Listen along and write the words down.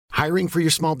Hiring for your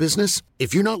small business?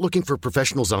 If you're not looking for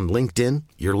professionals on LinkedIn,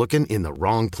 you're looking in the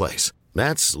wrong place.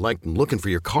 That's like looking for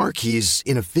your car keys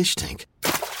in a fish tank.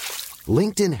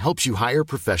 LinkedIn helps you hire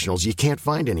professionals you can't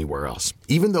find anywhere else,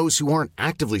 even those who aren't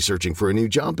actively searching for a new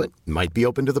job but might be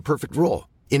open to the perfect role.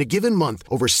 In a given month,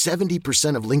 over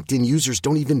 70% of LinkedIn users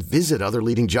don't even visit other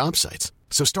leading job sites.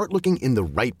 So start looking in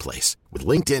the right place. With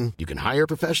LinkedIn, you can hire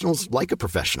professionals like a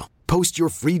professional. Post your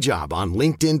free job on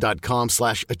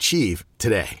linkedin.com/achieve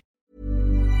today.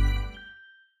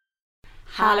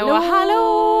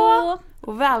 Hallå!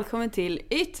 Och välkommen till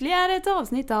ytterligare ett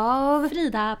avsnitt av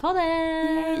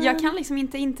Frida-podden. Jag kan liksom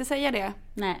inte säga det.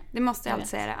 Nej. Det måste jag alltid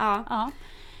säga det. Ja.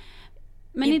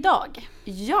 Men idag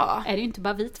är det ju inte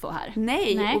bara vi två här.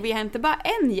 Nej, och vi har inte bara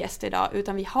en gäst idag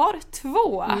utan vi har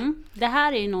två. Det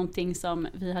här är ju någonting som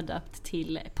vi har döpt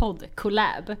till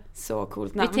podd-collab. Så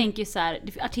coolt namn. Vi tänker ju så här,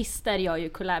 artister gör ju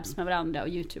collabs med varandra och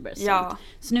youtubers. Ja.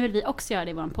 Så nu vill vi också göra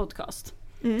det i vår podcast.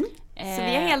 Så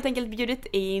vi har helt enkelt bjudit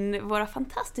in våra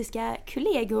fantastiska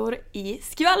kollegor i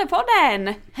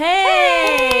Skvallerpodden.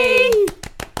 Hej!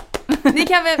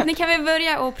 Ni kan väl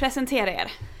börja och presentera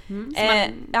er.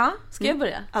 Ska jag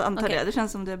börja? Antar det. Det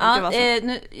känns som det brukar vara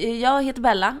så. Jag heter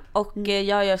Bella och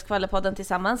jag gör Skvallerpodden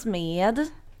tillsammans med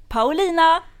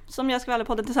Paulina, som gör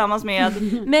Skvallerpodden tillsammans med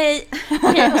mig.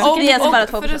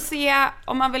 och för att se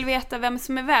om man vill veta vem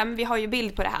som är vem, vi har ju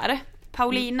bild på det här.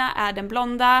 Paulina är den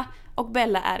blonda och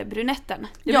Bella är brunetten.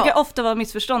 Det brukar ofta vara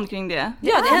missförstånd kring det.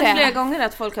 Ja, det har hänt flera gånger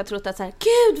att folk har trott att så här,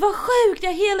 gud vad sjukt, jag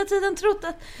har hela tiden trott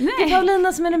att det är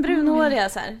Paulina som är den brunhåriga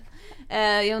så här.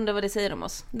 Jag undrar vad det säger om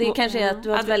oss. Det kanske är att du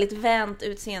har ett väldigt vänt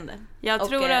utseende. Jag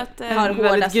tror att har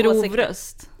hårdast grov åsikter.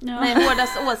 Röst. Ja. Nej,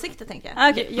 hårdast åsikter tänker jag.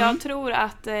 Okay. Jag tror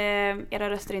att era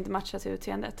röster inte matchar till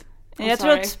utseendet. Jag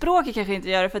tror att språket kanske inte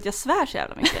gör det för att jag svär så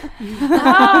jävla mycket.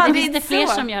 Det finns det fler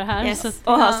som gör här. Yes.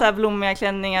 Så. Och har så här blommiga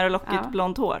klänningar och lockigt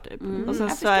blont hår typ. Och sen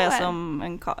svär jag som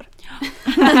en kar.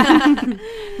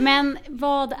 Men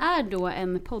vad är då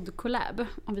en podd-collab?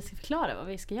 Om vi ska förklara vad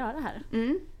vi ska göra här.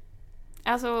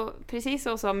 Alltså precis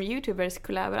så som youtubers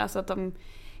collabar, alltså att de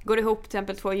går ihop, till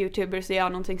exempel 2 youtubers och gör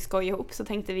någonting skoj ihop, så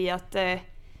tänkte vi att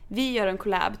vi gör en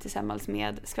collab tillsammans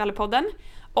med Skvallerpodden.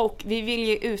 Och vi vill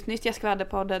ju utnyttja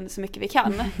Skvallerpodden så mycket vi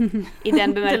kan. I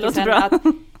den bemärkelsen att,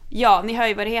 ni hör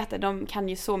ju vad det heter, de kan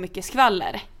ju så mycket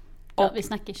skvaller. Och ja, vi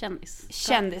snackar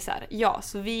kändisar. Ja,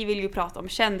 så vi vill ju prata om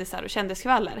kändisar och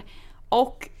kändisskvaller.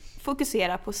 Och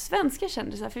fokusera på svenska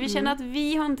kändisar, för vi känner att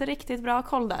vi har inte riktigt bra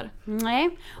koll där. Nej,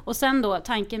 och sen då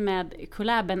tanken med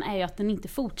collaben är ju att den inte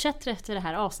fortsätter efter det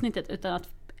här avsnittet, utan att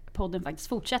podden faktiskt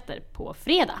fortsätter på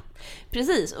fredag.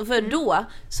 Precis, och för då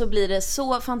så blir det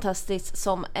så fantastiskt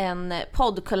som en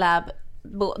podd-collab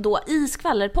då i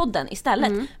Skvallerpodden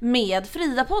istället med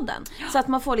Frida-podden. Så att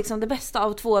man får liksom det bästa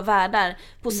av 2 världar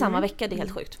på samma vecka, det är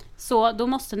helt sjukt. Så då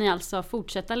måste ni alltså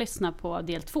fortsätta lyssna på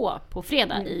del 2 på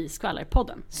fredag i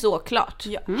Skvallerpodden. Såklart.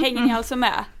 Ja. Hänger ni alltså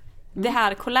med? Det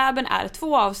här collaben är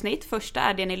 2 avsnitt. Första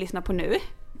är det ni lyssnar på nu.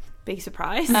 Big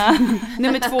surprise.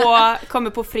 Nummer 2 kommer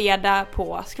på fredag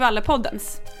på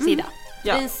Skvallerpoddens sida.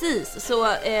 Ja. Precis, så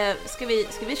ska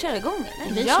vi köra igång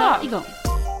eller? Vi kör igång.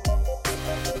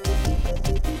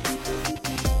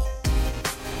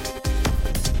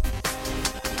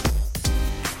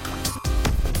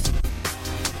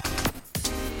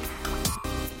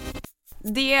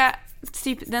 Det är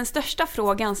typ den största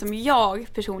frågan som jag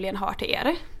personligen har till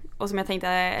er, och som jag tänkte,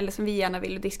 eller som vi gärna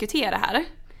vill diskutera här,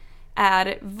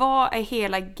 är: vad är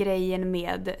hela grejen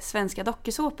med svenska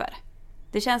dokusåpor?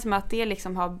 Det känns som att det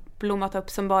liksom har blommat upp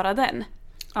som bara den.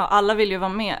 Ja, alla vill ju vara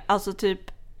med. Alltså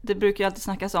typ, det brukar ju alltid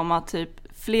snackas om att typ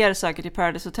fler söker till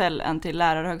Paradise Hotel än till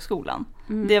Lärarhögskolan.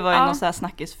 Det var ju någon så här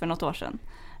snackis för något år sedan.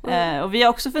 Och vi har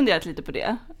också funderat lite på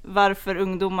det. Varför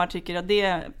ungdomar tycker att det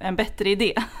är en bättre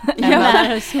idé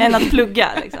än att plugga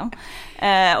liksom.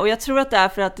 Och jag tror att det är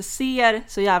för att det ser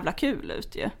så jävla kul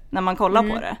ut ju, när man kollar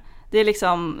på det. Det är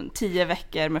liksom 10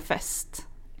 veckor med fest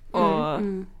och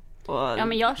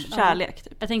kärlek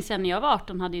typ. Jag tänkte sen när jag var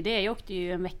 18 hade ju det. Jag åkte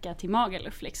ju en vecka till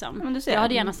Magaluf liksom. Men du ser. Jag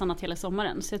hade gärna stannat hela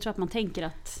sommaren. Så jag tror att man tänker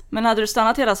att... Men hade du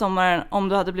stannat hela sommaren om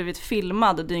du hade blivit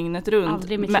filmad dygnet runt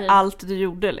med allt du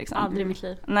gjorde liksom? Aldrig i mitt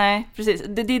liv. Nej, precis.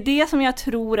 Det är det som jag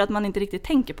tror att man inte riktigt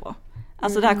tänker på.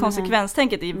 Alltså det här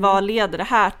konsekvenstänket i vad leder det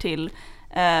här till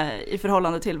i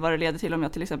förhållande till vad det leder till om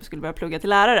jag till exempel skulle börja plugga till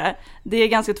lärare. Det är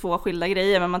ganska 2 skilda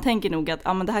grejer, men man tänker nog att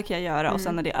men det här kan jag göra och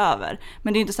sen är det över.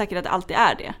 Men det är inte säkert att det alltid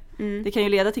är det. Det kan ju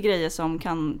leda till grejer som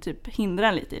kan typ hindra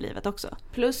en lite i livet också.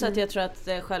 Plus att jag tror att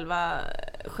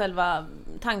själva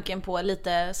tanken på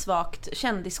lite svagt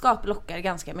kändisskap lockar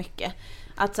ganska mycket.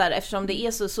 Att så här, eftersom det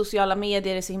är så, sociala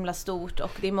medier är så himla stort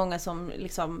och det är många som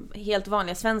liksom, helt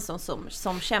vanliga Svensson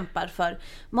som kämpar för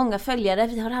många följare.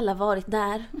 Vi har alla varit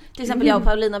där. Till exempel jag och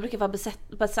Paulina brukar vara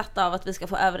besatta av att vi ska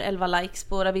få över 11 likes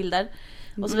på våra bilder.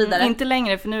 Och så vidare. Inte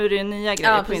längre, för nu är det ju nya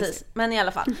grejer på precis. Men i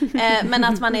alla fall. Men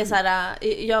att man är så här,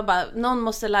 jag bara,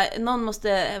 någon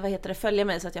måste följa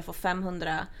mig så att jag får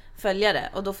 500 följare.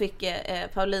 Och då fick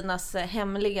Paulinas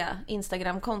hemliga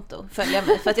Instagram-konto följa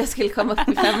mig för att jag skulle komma upp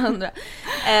i 500.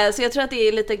 Så jag tror att det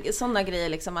är lite sådana grejer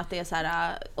liksom, att det är så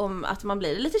här, om att man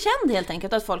blir lite känd helt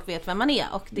enkelt, att folk vet vem man är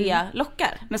och det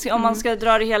lockar. Men om man ska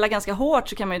dra det hela ganska hårt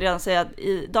så kan man ju redan säga att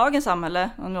i dagens samhälle,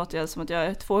 och nu låter jag som att jag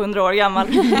är 200 år gammal,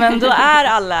 men då är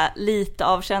alla lite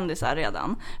av kändisar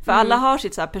redan. För alla har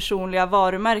sitt så här personliga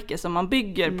varumärke som man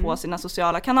bygger på sina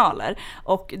sociala kanaler.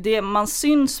 Och det man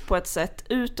syns på ett sätt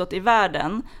utåt i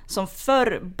världen som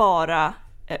förr bara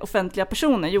offentliga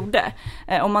personer gjorde.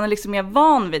 Om man är liksom mer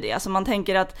van vid det, så man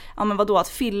tänker att ja, men vadå, att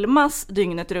filmas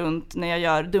dygnet runt när jag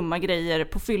gör dumma grejer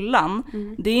på fyllan,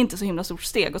 det är inte så himla stort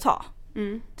steg att ta.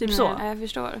 Typ så. Jag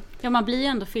förstår. Ja, man blir ju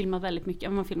ändå filmad väldigt mycket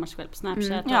om man filmar sig själv på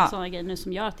Snapchat och sådana grejer nu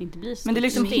som gör att det inte blir så. Men det är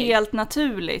liksom helt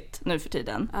naturligt nu för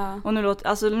tiden. Och nu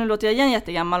låter jag igen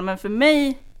jättegammal, men för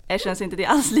mig känns inte det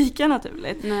alls lika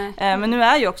naturligt. Men nu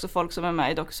är ju också folk som är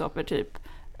med i dokusåpor typ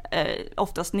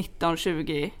oftast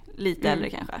 19-20, lite äldre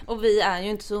kanske. Och vi är ju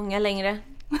inte så unga längre.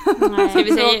 Ska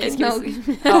vi säga,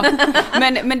 ja.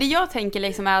 Men det jag tänker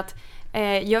liksom är att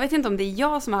jag vet inte om det är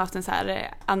jag som har haft en så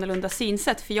här annorlunda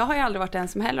synsätt, för jag har ju aldrig varit den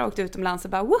som heller åkt utomlands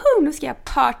och bara woho, nu ska jag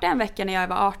parta en vecka när jag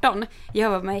var 18. Jag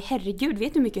var med, herregud,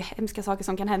 vet du hur mycket hemska saker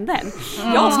som kan hända än?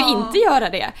 Jag ska inte göra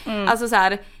det. Alltså så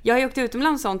här, jag har ju åkt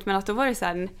utomlands sånt, men att då var det så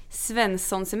här en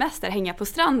Svensson-semester, hänga på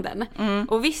stranden.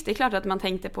 Och visst, det är klart att man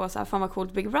tänkte på så här, fan vad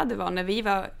coolt Big Brother var när vi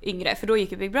var yngre, för då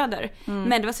gick ju Big Brother.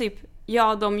 Men det var typ,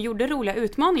 ja, de gjorde roliga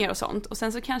utmaningar och sånt, och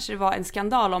sen så kanske det var en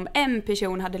skandal om en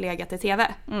person hade legat i TV.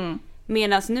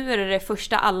 Medan nu är det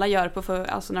första alla gör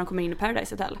alltså när de kommer in i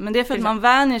Paradise Hotel. Men det är för att man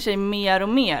vänjer sig mer och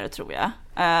mer, tror jag.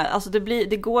 Alltså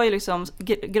det går ju liksom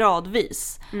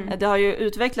gradvis. Det har ju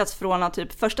utvecklats från att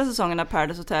typ första säsongen av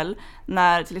Paradise Hotel,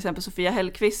 när till exempel Sofia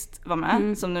Hellqvist var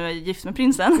med, som nu är gift med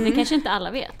prinsen. Det kanske inte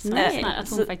alla vet, att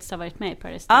hon faktiskt har varit med i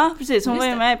Paradise Hotel. Ja, precis. Hon var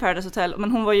ju med i Paradise Hotel,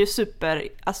 men hon var ju super,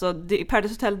 alltså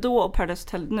Paradise Hotel då och Paradise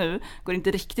Hotel nu går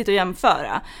inte riktigt att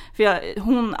jämföra.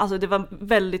 För det var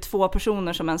väldigt få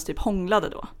personer som ens typ hånglade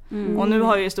då. Och nu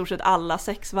har ju i stort sett alla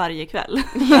sex varje kväll.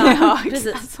 Ja,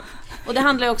 precis. Och det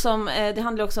handlar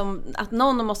också om att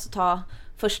någon måste ta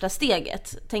första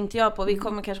steget, tänkte jag på. Vi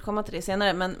kommer kanske komma till det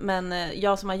senare, men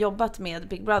jag som har jobbat med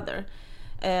Big Brother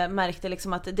märkte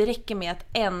liksom att det räcker med att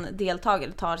en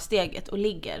deltagare tar steget och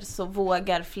ligger, så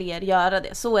vågar fler göra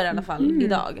det. Så är det i alla fall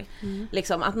idag.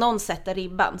 Liksom att någon sätter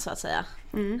ribban, så att säga.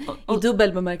 I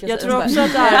dubbel bemärkelse. Jag tror också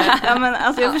att det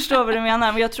här, jag förstår vad du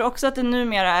menar, men jag tror också att det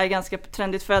numera är ganska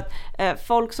trendigt, för att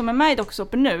folk som är med i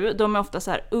dokusåpor nu, de är ofta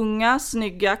så här unga,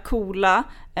 snygga, coola,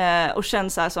 och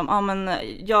känns så här som,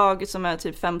 jag som är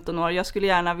typ 15 år, jag skulle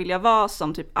gärna vilja vara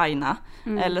som typ Aina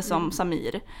eller som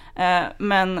Samir.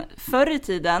 Men förr i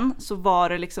tiden så var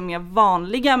det liksom mer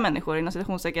vanliga människor inom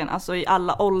citationstecken, alltså i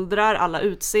alla åldrar, alla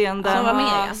utseenden.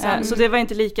 Så det var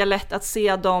inte lika lätt att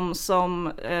se dem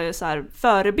som så här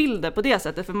förebilder på det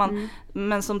sättet, för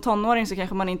men som tonåring så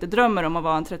kanske man inte drömmer om att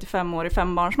vara en 35-årig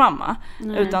fembarnsmamma,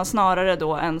 utan snarare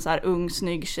då en så här ung,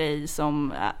 snygg tjej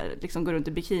som liksom går runt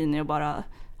i bikini och bara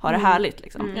har det härligt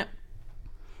liksom. Ja.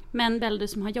 Men Belle, du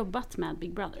som har jobbat med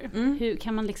Big Brother,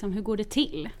 hur går det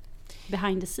till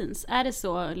behind the scenes? Är det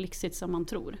så lyxigt som man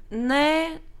tror?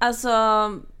 Nej, alltså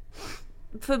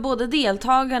för både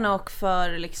deltagarna och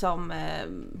för liksom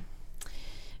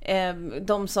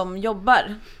de som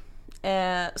jobbar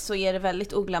så är det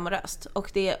väldigt oglamoröst,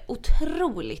 och det är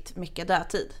otroligt mycket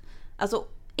dödtid. Alltså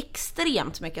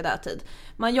extremt mycket dödtid.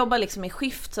 Man jobbar liksom i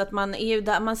skift, så att man är ju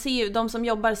där, man ser ju, de som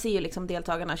jobbar ser ju liksom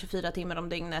deltagarna 24 timmar om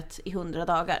dygnet i 100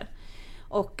 dagar.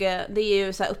 Och det är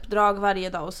ju så här uppdrag varje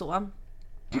dag och så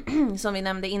som vi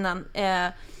nämnde innan.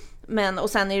 Och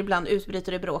sen är det ibland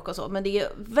utbryter det bråk och så, men det är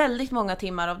väldigt många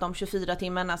timmar av de 24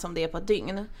 timmarna som det är på ett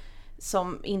dygn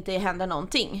som inte händer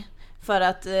någonting. För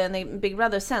att när Big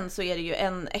Brother sen så är det ju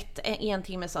en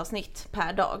timmes avsnitt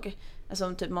per dag.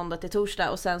 Alltså typ måndag till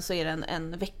torsdag, och sen så är det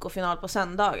en veckofinal på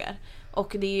söndagar.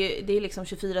 Och det är liksom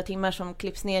 24 timmar som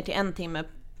klipps ner till en timme,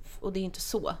 och det är inte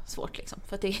så svårt liksom,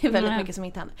 för att det är väldigt mycket som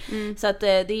inte händer. Så att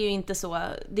det är ju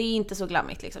inte så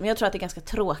glammigt liksom. Jag tror att det är ganska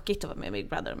tråkigt att vara med i Big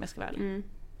Brother, om jag ska vara ärlig.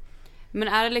 Men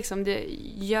är det liksom,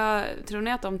 tror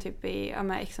ni att de typ i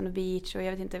Ex on the Beach och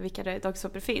jag vet inte vilka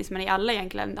dokusåpor det finns, men i alla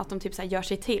egentligen, att de typ så här gör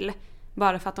sig till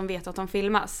bara för att de vet att de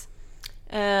filmas?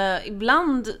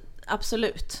 Ibland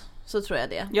absolut. Så tror jag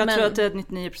det. Jag tror att det är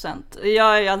 99%.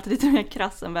 Jag är alltid lite mer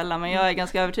krass än Bella, men jag är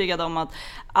ganska övertygad om att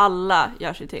alla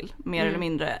gör sig till, mer eller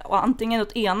mindre. Och antingen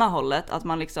åt ena hållet, att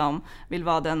man liksom vill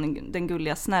vara den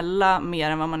gulliga snälla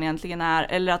mer än vad man egentligen är,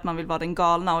 eller att man vill vara den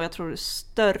galna, och jag tror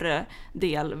större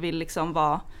del vill liksom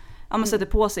vara, ja, man sätter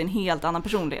på sig en helt annan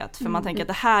personlighet. För man tänker att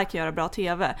det här kan göra bra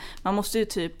tv. Man måste ju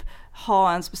typ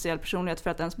ha en speciell personlighet för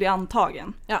att ens bli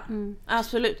antagen. Ja,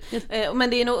 absolut. Men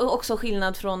det är nog också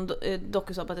skillnad från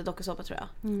dokusåpa till dokusåpa, tror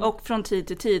jag. Och från tid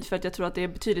till tid, för att jag tror att det är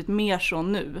betydligt mer så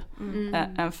nu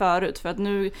än förut. För att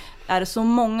nu är det så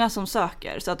många som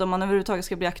söker, så att om man överhuvudtaget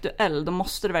ska bli aktuell, då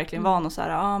måste det verkligen vara något så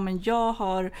här, men jag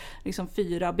har liksom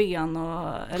 4 ben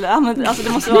eller alltså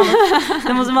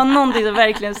det måste vara någonting som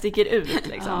verkligen sticker ut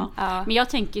liksom. Ja. Men jag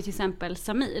tänker till exempel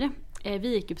Samir.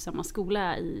 Vi gick ju på samma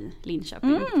skola i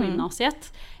Linköping på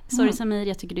gymnasiet. Sorry Samir,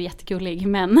 jag tycker du är jättegullig,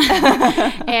 men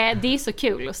det är så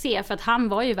kul att se, för att han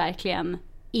var ju verkligen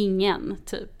ingen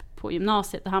typ på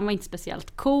gymnasiet, och han var inte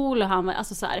speciellt cool, och han var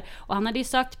alltså så här, och han hade ju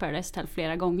sökt Paradise Hotel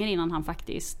flera gånger innan han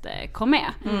faktiskt kom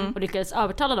med och lyckades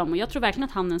övertala dem, och jag tror verkligen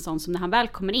att han är en sån som när han väl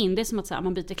kommer in, det är som att så här,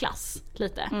 man byter klass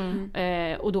lite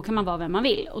och då kan man vara vem man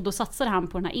vill, och då satsade han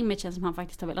på den här imagen som han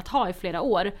faktiskt har velat ha i flera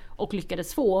år och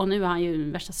lyckades få, och nu är han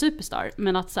ju värsta superstar,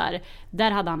 men att så här,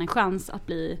 där hade han en chans att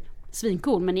bli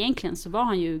svincool, men egentligen så var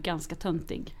han ju ganska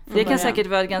töntig. Det kan säkert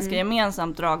vara ett ganska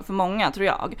gemensamt drag för många, tror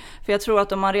jag. För jag tror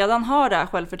att om man redan har det här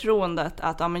självförtroendet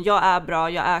att men jag är bra,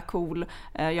 jag är cool,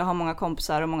 jag har många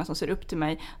kompisar och många som ser upp till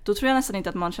mig, då tror jag nästan inte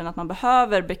att man känner att man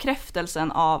behöver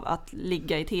bekräftelsen av att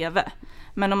ligga i tv.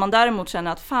 Men om man däremot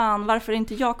känner att fan, varför är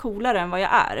inte jag coolare än vad jag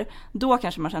är? Då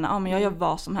kanske man känner, men jag gör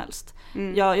vad som helst.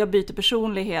 Jag byter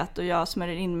personlighet och jag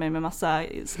smörjer in mig med massa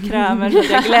krämer så att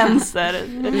jag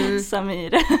glänser.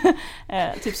 Samir.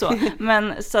 Typ så.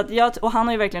 Men så att och han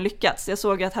har ju verkligen lyckats. Jag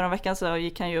såg att häromveckan så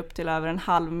gick han ju upp till över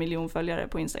 500 000 följare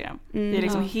på Instagram. Det är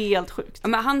liksom helt sjukt. Ja,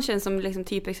 men han känns som liksom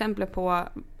typexempel på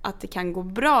att det kan gå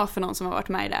bra för någon som har varit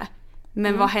med i det.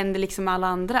 Men vad händer liksom med alla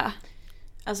andra?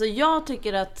 Alltså jag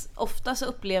tycker att ofta så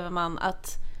upplever man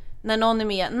att när någon är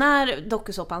med, när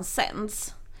dokusåpan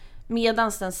sänds,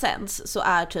 medans den sänds, så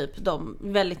är typ de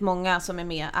väldigt många som är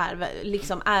med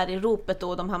är i ropet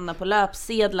då, de hamnar på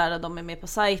löpsedlar och de är med på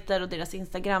sajter och deras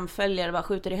Instagram-följare bara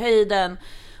skjuter i höjden,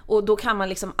 och då kan man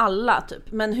liksom alla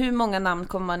typ. Men hur många namn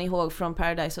kommer man ihåg från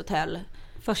Paradise Hotel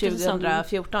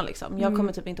 2014 liksom? Jag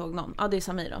kommer typ inte ihåg någon. Ja, det är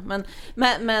Samir då.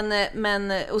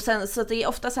 Men och sen så det är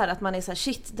ofta så här att man är så här,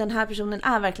 shit, den här personen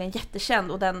är verkligen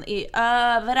jättekänd och den är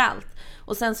överallt.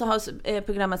 Och sen så har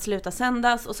programmet slutat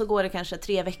sändas och så går det kanske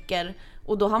 3 veckor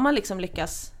och då har man liksom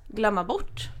lyckats glömma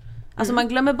bort. Alltså man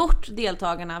glömmer bort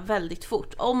deltagarna väldigt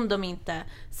fort om de inte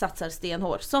satsar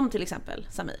stenhårt, som till exempel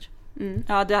Samir.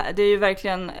 Ja, det är ju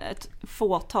verkligen ett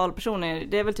fåtal personer.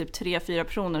 Det är väl typ 3-4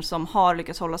 personer som har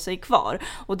lyckats hålla sig kvar.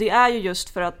 Och det är ju just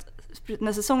för att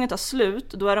när säsongen tar slut,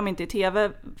 då är de inte i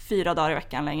tv 4 dagar i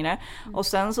veckan längre. Och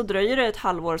sen så dröjer det ett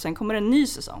halvår och sen kommer en ny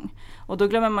säsong. Och då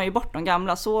glömmer man ju bort de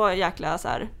gamla. Så jäkla så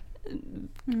här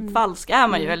falsk är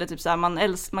man ju, eller typ så här,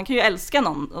 man kan ju älska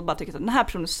någon och bara tycka att den här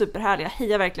personen är superhärlig, jag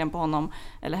hejar verkligen på honom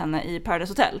eller henne i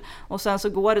Paradise Hotel, och sen så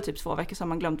går det typ 2 veckor så har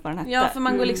man glömt vad den hette. Ja, för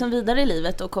man går liksom vidare i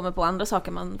livet och kommer på andra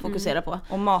saker man fokuserar på.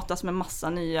 Och matas med massa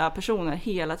nya personer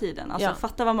hela tiden. Alltså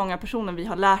fatta vad många personer vi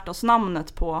har lärt oss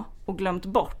namnet på och glömt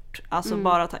bort, alltså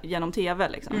bara genom tv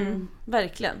liksom.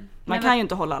 Verkligen. Man kan ju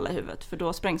inte hålla alla i huvudet, för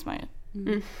då sprängs man ju.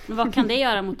 Men vad kan det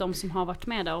göra mot de som har varit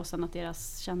med då, och sen att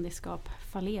deras kändisskap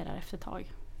fallerar efter ett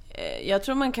tag? Jag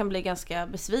tror man kan bli ganska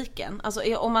besviken. Alltså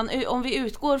om vi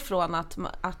utgår från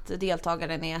att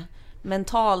deltagaren är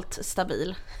mentalt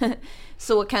stabil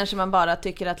så kanske man bara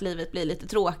tycker att livet blir lite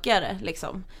tråkigare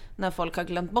liksom, när folk har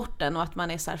glömt bort den, och att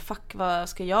man är så här, fuck, vad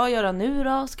ska jag göra nu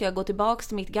då? Ska jag gå tillbaks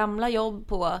till mitt gamla jobb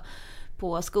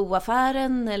på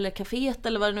skoaffären eller kaféet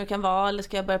eller vad det nu kan vara, eller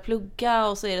ska jag börja plugga?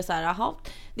 Och så är det så här, aha,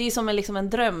 det är som en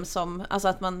dröm, som, alltså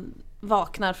att man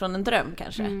vaknar från en dröm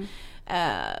kanske.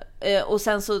 Och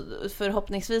sen så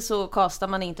förhoppningsvis så kastar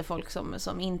man inte folk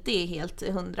som inte är helt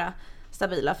 100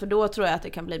 stabila, för då tror jag att det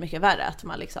kan bli mycket värre, att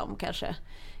man liksom kanske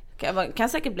kan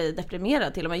säkert bli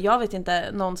deprimerad till och med. Jag vet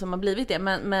inte någon som har blivit det,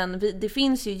 men det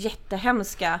finns ju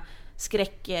jättehemska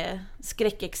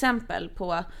skräckexempel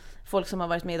på folk som har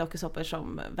varit med i dokusåpor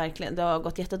som verkligen, det har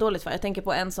gått jättedåligt för. Jag tänker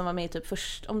på en som var med i typ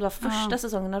om det var första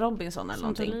säsongen av Robinson eller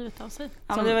någonting. Som tog livet av sig.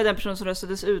 Ja, men det var den personen som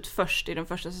röstades ut först i den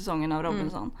första säsongen av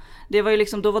Robinson. Det var ju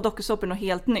liksom, då var dokusåpor något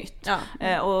helt nytt.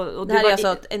 Ja. Och det här är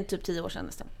alltså typ 10 år sedan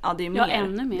nästan. Ja, det är mer. Ja,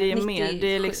 ännu mer. Det är 97. mer. Det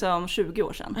är liksom 20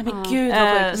 år sedan. Men gud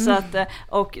vad sjukt. Så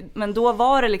att, men då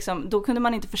var det liksom, då kunde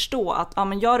man inte förstå att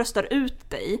men jag röstar ut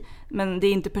dig, men det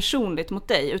är inte personligt mot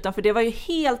dig, utan för det var ju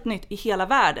helt nytt i hela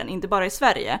världen, inte bara i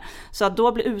Sverige. Så att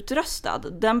då bli utröstad,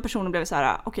 den personen blev så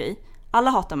här: okej,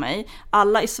 alla hatar mig,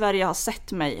 alla i Sverige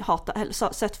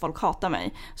har sett folk hata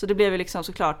mig. Så det blev ju liksom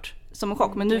såklart som en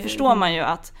chock. Men nu förstår man ju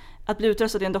att bli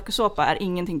utröstad i en dokusåpa är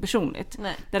ingenting personligt.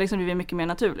 Nej. Det har liksom blivit mycket mer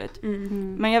naturligt.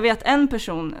 Men jag vet en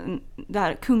person, det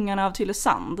här Kungarna av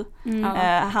Tylösand,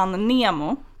 han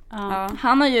Nemo.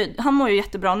 Han mår ju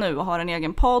jättebra nu och har en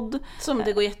egen podd som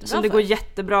det går jättebra som det går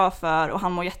jättebra för, och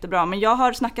han mår jättebra. Men jag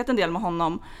har snackat en del med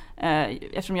honom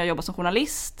eftersom jag jobbar som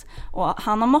journalist, och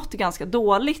han har mått ganska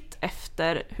dåligt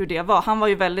efter hur det var. Han var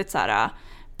ju väldigt så här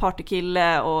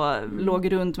partykille och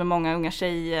låg runt med många unga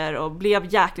tjejer och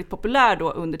blev jäkligt populär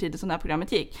då under tiden som det här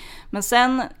programmet gick. Men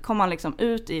sen kom han liksom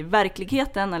ut i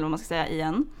verkligheten, eller vad man ska säga,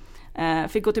 igen.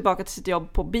 Fick gå tillbaka till sitt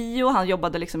jobb på bio. Han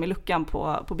jobbade liksom i luckan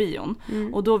på bion.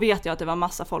 Och då vet jag att det var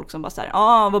massa folk som bara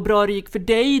såhär: vad bra det gick för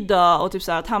dig då. Och typ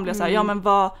såhär att han blev såhär: ja men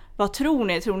vad tror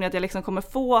ni? Tror ni att jag liksom kommer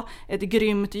få ett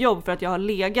grymt jobb för att jag har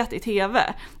legat i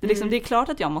tv? Det är, liksom, det är klart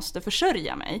att jag måste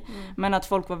försörja mig. Men att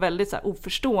folk var väldigt så här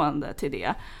oförstående till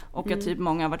det. Och att typ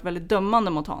många har varit väldigt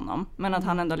dömande mot honom. Men att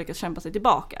han ändå lyckats kämpa sig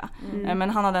tillbaka. Men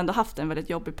han hade ändå haft en väldigt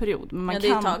jobbig period. Men det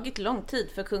har tagit lång tid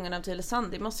för Kungarna av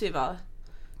Tylösand. Det måste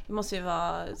ju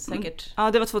vara säkert.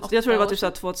 Ja, det var jag tror det var typ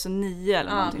så 2009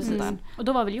 eller någonting sånt där. Och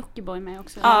då var väl Jockiboi med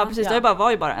också? Ja, precis. Det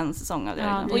var ju bara en säsong av det.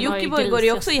 Ja, och Jockiboi går det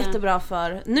ju också jättebra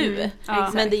för nu.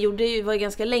 Men det var ju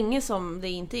ganska länge som det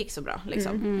inte gick så bra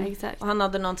liksom. Exakt. Och han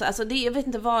hade någon, alltså jag vet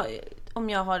inte vad,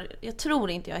 jag tror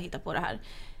inte jag hittar på det här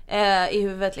i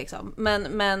huvudet liksom.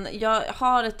 Men jag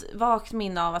har ett vagt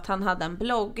minne av att han hade en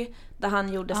blogg där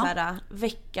han gjorde så här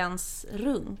veckans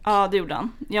runk. Ja, det gjorde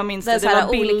han. Jag minns det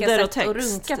var bilder och text att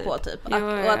runka på typ. Jo,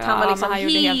 och att han var liksom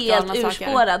helt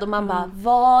urspårad och man bara,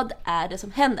 vad är det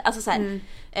som händer? Alltså så här,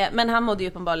 men han mådde ju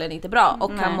uppenbarligen inte bra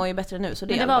och han mår ju bättre nu. Så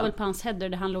men det var väl på hans header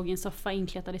där han låg i en soffa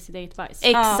inkletad i sitt eget bajs.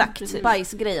 Exakt,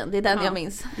 bajsgrejen, det är den jag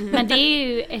minns. Men det är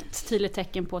ju ett tydligt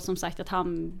tecken på som sagt att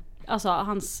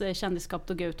hans kändisskap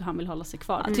dog ut och han vill hålla sig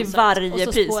kvar. Till varje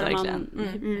pris verkligen.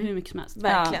 Hur mycket som helst.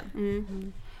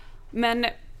 Verkligen. Men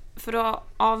för att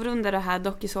avrunda det här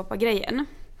dokusåpa-grejen,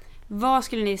 vad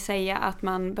skulle ni säga att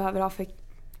man behöver ha för,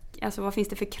 alltså vad finns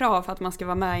det för krav för att man ska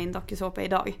vara med i en dokusåpa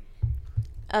idag?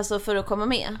 Alltså för att komma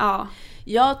med? Ja.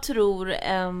 Jag tror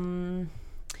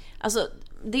alltså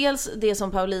dels det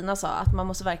som Paulina sa, att man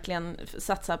måste verkligen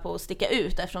satsa på att sticka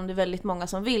ut eftersom det är väldigt många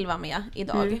som vill vara med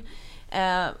idag.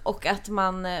 Och att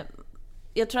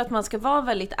jag tror att man ska vara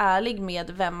väldigt ärlig med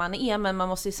vem man är, men man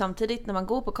måste ju samtidigt, när man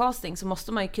går på casting så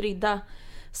måste man ju krydda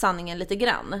sanningen lite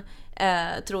grann,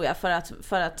 tror jag,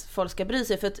 för att folk ska bry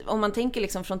sig. För att om man tänker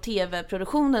liksom från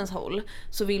tv-produktionens håll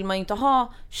så vill man ju inte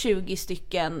ha 20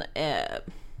 stycken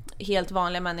helt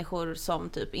vanliga människor som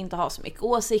typ inte har så mycket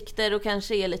åsikter och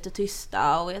kanske är lite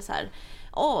tysta och är så här,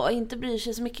 inte bryr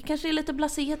sig så mycket, kanske är lite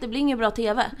blasé, det blir ingen bra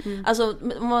tv. Alltså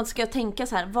om man ska tänka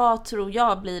så här, vad tror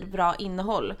jag blir bra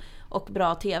innehåll och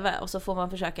bra tv, och så får man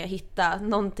försöka hitta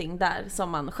någonting där som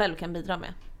man själv kan bidra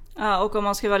med. Ja, och om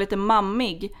man ska vara lite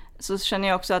mammig så känner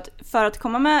jag också att för att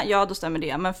komma med, ja då stämmer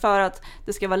det, men för att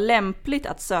det ska vara lämpligt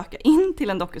att söka in till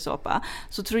en dokusåpa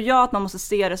så tror jag att man måste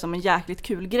se det som en jäkligt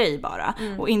kul grej bara,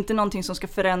 och inte någonting som ska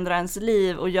förändra ens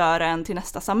liv och göra en till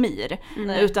nästa Samir,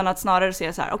 utan att snarare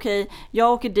se så här: okej,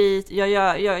 jag åker dit, jag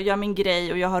gör min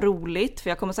grej och jag har roligt, för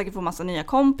jag kommer säkert få massa nya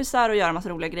kompisar och göra massa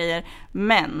roliga grejer,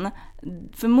 men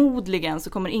förmodligen så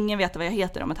kommer ingen veta vad jag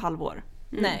heter om ett halvår.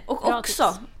 Nej, och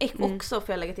också får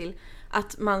jag lägga till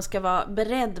att man ska vara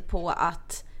beredd på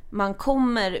att man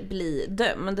kommer bli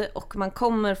dömd och man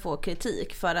kommer få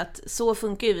kritik, för att så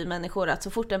funkar ju vi människor, att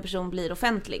så fort en person blir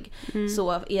offentlig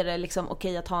så är det liksom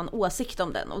okej att ha en åsikt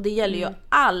om den, och det gäller ju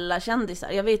alla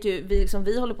kändisar. Jag vet ju,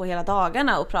 vi håller på hela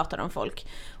dagarna och pratar om folk,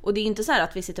 och det är inte så här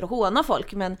att vi sitter och hånar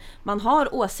folk, men man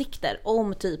har åsikter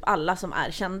om typ alla som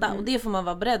är kända, och det får man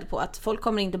vara beredd på, att folk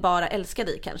kommer inte bara älska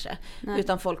dig kanske,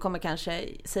 utan folk kommer kanske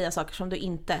säga saker som du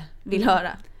inte vill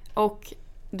höra. Och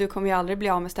du kommer ju aldrig bli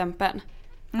av med stämpeln.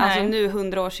 Nej. Alltså nu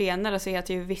 100 år senare så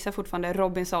heter ju vissa fortfarande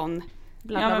Robinson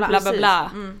bla bla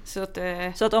bla.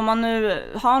 Så att om man nu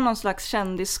har någon slags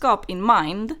kändisskap in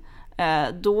mind,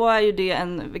 då är ju det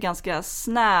en ganska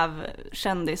snäv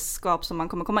kändisskap som man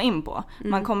kommer komma in på.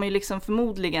 Man kommer ju liksom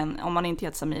förmodligen, om man inte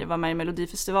heter Samir, vara med i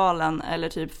Melodifestivalen eller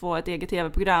typ få ett eget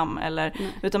tv-program eller,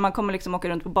 utan man kommer liksom åka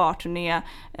runt på barturné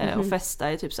och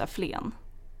festa i typ så här Flen.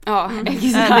 Ja,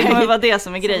 exakt. Det kommer vara det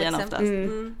som är grejen oftast.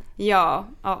 Ja.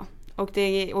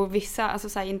 Och vissa, alltså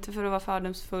så här, inte för att vara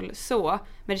fördomsfull så,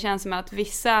 men det känns som att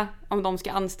vissa, om de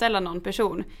ska anställa någon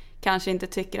person, kanske inte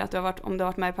tycker att om du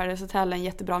har varit med i Paradise Hotel en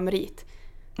jättebra merit.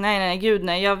 Nej, gud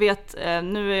nej. Jag vet,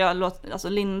 nu är jag alltså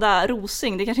Linda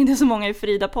Rosing, det kanske inte är så många i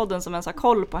Frida-podden som ens har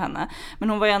koll på henne, men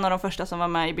hon var en av de första som var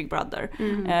med i Big Brother.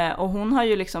 Och hon har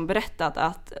ju liksom berättat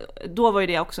att då var ju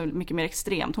det också mycket mer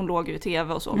extremt. Hon låg ju i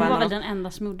tv och så. Hon var väl den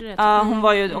enda som gjorde det. Ja, hon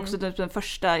var ju också den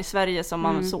första i Sverige som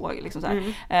man såg liksom så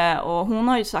här. Och hon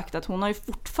har ju sagt att hon har ju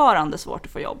fortfarande svårt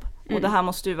att få jobb. Och det här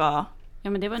måste ju vara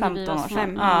men det var 15 år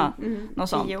sedan. Något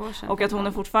sånt. 10 år sedan. Och att hon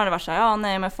är fortfarande varit såhär,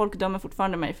 nej men folk dömer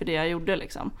fortfarande mig för det jag gjorde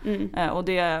liksom. Och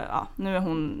det, nu är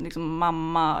hon liksom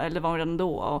mamma, eller var hon redan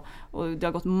då, och det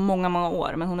har gått många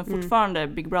år, men hon är fortfarande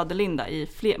Big Brother-Linda i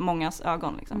mångas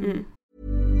ögon liksom.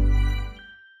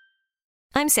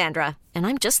 I'm Sandra, and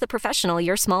I'm just the professional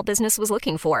your small business was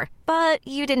looking for. But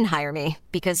you didn't hire me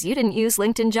because you didn't use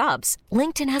LinkedIn Jobs.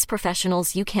 LinkedIn has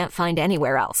professionals you can't find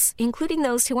anywhere else, including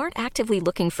those who aren't actively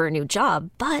looking for a new job,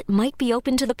 but might be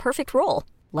open to the perfect role,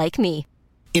 like me.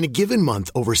 In a given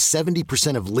month, over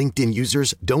 70% of LinkedIn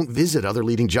users don't visit other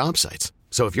leading job sites.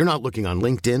 So if you're not looking on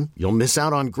LinkedIn, you'll miss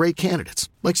out on great candidates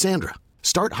like Sandra.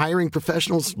 Start hiring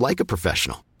professionals like a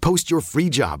professional. Post your free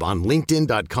job on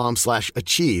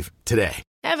linkedin.com/achieve today.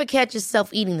 Ever catch yourself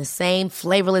eating the same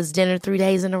flavorless dinner 3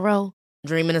 days in a row?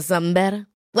 Dreaming of something better?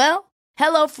 Well,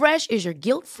 HelloFresh is your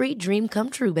guilt-free dream come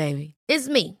true, baby. It's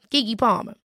me, Keke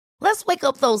Palmer. Let's wake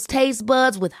up those taste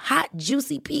buds with hot,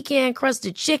 juicy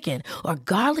pecan-crusted chicken or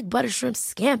garlic butter shrimp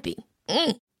scampi.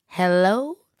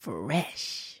 Hello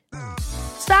Fresh.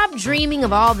 Stop dreaming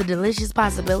of all the delicious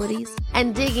possibilities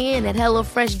and dig in at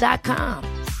HelloFresh.com.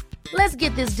 Let's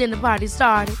get this dinner party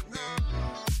started.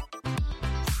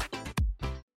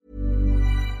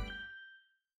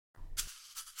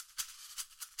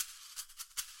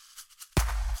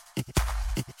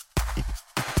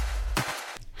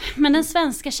 Men den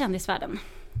svenska kändisvärlden.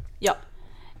 Ja.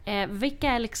 Vilka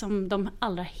är liksom de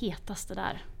allra hetaste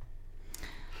där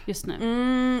just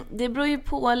nu? Det beror ju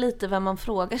på lite vem man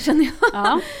frågar, känner jag.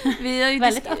 Ja. Vi har ju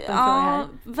väldigt öppen fråga här.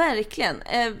 Verkligen.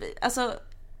 Alltså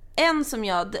en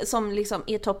som liksom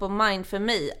är top of mind för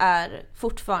mig är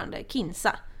fortfarande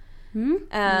Kinsa.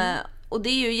 Och det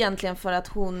är ju egentligen för att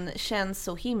hon känns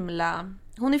så himla...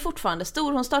 Hon är fortfarande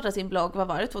stor. Hon startade sin blogg, vad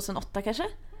var det? 2008 kanske?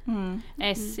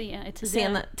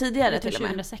 Tidigare till och med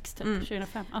 2006 typ,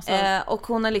 2005 alltså. Och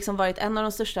hon har liksom varit en av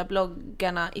de största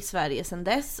bloggarna i Sverige sedan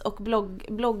dess. Och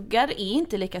bloggar är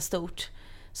inte lika stort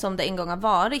som det en gång har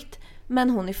varit, men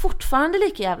hon är fortfarande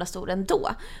lika jävla stor ändå.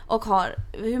 Och har,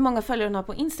 hur många följare hon har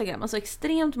på Instagram? Alltså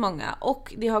extremt många.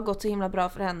 Och det har gått så himla bra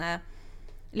för henne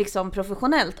liksom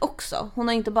professionellt också. Hon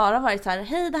har inte bara varit så här: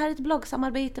 hej, det här är ett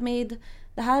bloggsamarbete med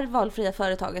det här valfria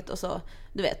företaget och så,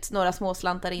 du vet, några små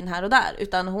slantar in här och där.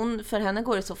 Utan för henne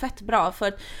går det så fett bra.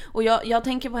 Och jag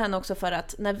tänker på henne också för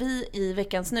att när vi i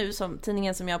Veckans Nu, som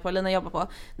tidningen som jag på Lina jobbar på,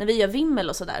 när vi gör vimmel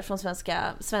och sådär från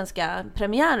svenska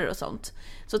premiärer och sånt,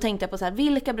 så tänkte jag på så här: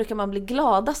 vilka brukar man bli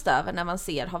gladast över när man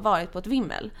ser har varit på ett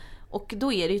vimmel? Och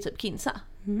då är det ju typ Kinsa.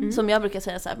 Som jag brukar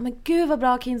säga så här: men gud vad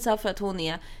bra Kinsa, för att hon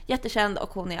är jättekänd och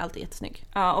hon är alltid jättesnygg.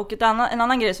 Ja, och en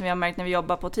annan grej som vi har märkt när vi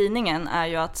jobbar på tidningen är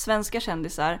ju att svenska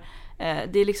kändisar,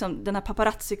 det är liksom, den här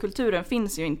paparazzi-kulturen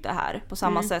finns ju inte här på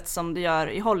samma sätt som det gör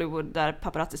i Hollywood, där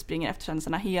paparazzi springer efter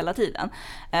kändisarna hela tiden.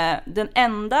 Den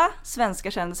enda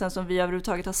svenska kändisen som vi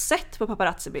överhuvudtaget har sett på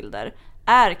paparazzi-bilder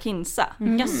är Kinsa.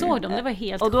 Jag såg dem, det var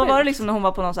helt Och då sjukt. var det liksom när hon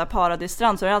var på någon så här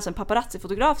paradisstrand, så är det alltså en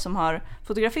paparazzi-fotograf som har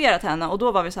fotograferat henne, och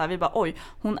då var vi så här, vi bara oj,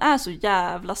 hon är så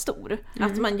jävla stor.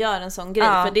 Att man gör en sån grej,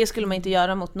 för det skulle man inte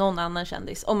göra mot någon annan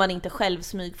kändis om man inte själv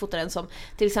smygfotar en. Som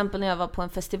till exempel när jag var på en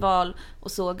festival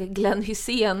och såg Glenn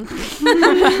Hysén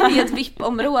i ett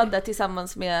VIP-område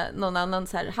tillsammans med någon annan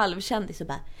så här halvkändis, och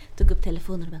bara tog upp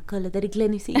telefonen och bara, kolla, där är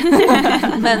Glenn Hysén.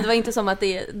 Men det var inte som att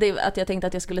att jag tänkte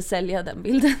att jag skulle sälja den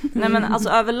bilden. Nej, men alltså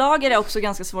överlag är det också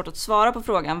ganska svårt att svara på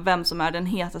frågan vem som är den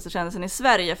hetaste kändisen i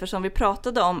Sverige, för som vi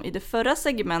pratade om i det förra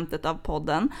segmentet av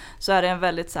podden, så är det en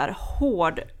väldigt så här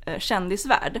hård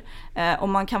kändisvärld. Och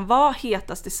man kan vara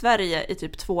hetast i Sverige i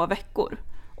typ 2 veckor.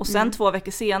 Och sen 2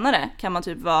 veckor senare kan man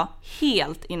typ vara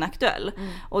helt inaktuell.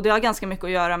 Och det har ganska mycket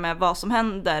att göra med vad som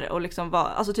händer och liksom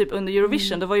alltså typ under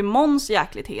Eurovision då var ju Måns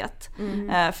jäkligt het.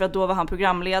 För att då var han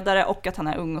programledare och att han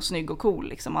är ung och snygg och cool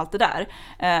liksom, allt det där.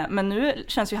 Men nu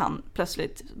känns ju han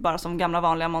plötsligt bara som gamla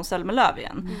vanliga Måns Zelmerlöw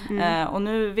igen. Och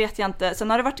nu vet jag inte, sen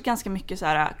har det varit ganska mycket så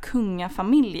här,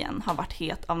 kungafamiljen har varit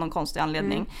het av någon konstig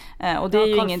anledning. Och det är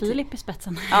ju Carl Philip i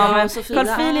spetsen. Ja, men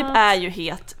Carl Philip är ju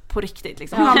het på riktigt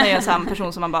liksom. Han är ju en sån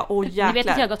person som man bara, åh jäklar. Ni vet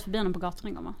att jag har gått förbi honom på gatan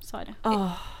en gång, va? Sa jag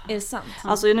det? Är det sant?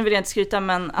 Alltså nu vill jag inte skryta,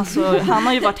 men alltså, han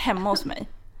har ju varit hemma hos mig.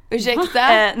 Ursäkta?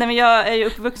 Nej men jag är ju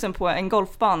uppvuxen på en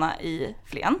golfbana i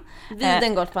Flen. Vid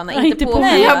en golfbana, inte på.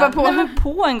 Nej, jag bara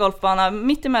på en golfbana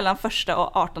mitt emellan första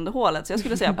och 18:e hålet, så jag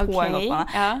skulle säga på en golfbana.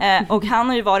 Ja. Och han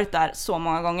har ju varit där så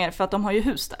många gånger för att de har ju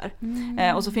hus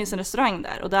där. Och så finns en restaurang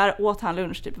där och där åt han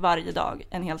lunch typ varje dag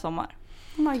en hel sommar.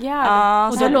 Oh my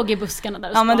God. Och då låg i buskarna där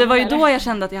och ja, men det var ju eller? då jag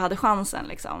kände att jag hade chansen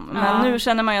liksom. Men nu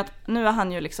känner man ju att nu är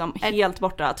han ju liksom helt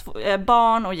borta,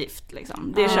 barn och gift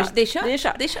liksom. Det är kört. Det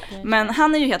är kört. Men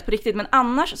han är ju helt på riktigt, men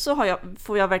annars så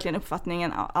får jag verkligen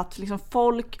uppfattningen att liksom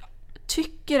folk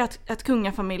tycker att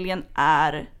kungafamiljen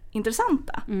är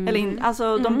intressanta. Eller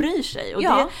alltså de bryr sig. Och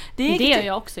det gör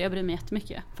jag också, jag bryr mig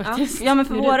jättemycket faktiskt. Ja, men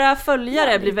för våra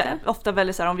följare blir ofta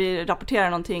väldigt så här, om vi rapporterar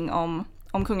någonting om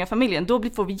kungafamiljen, då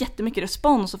får vi jättemycket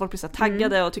respons och folk blir så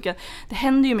taggade och tycker att det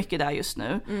händer ju mycket där just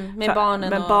nu. Med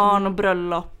barn och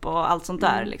bröllop och allt sånt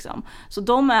där liksom. Så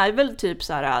de är väl typ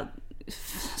så här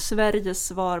Sveriges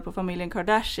svar på familjen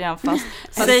Kardashian, fast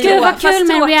det skulle vara kul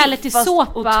med en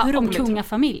reality-såpa om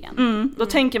kungafamiljen. Då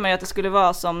tänker man ju att det skulle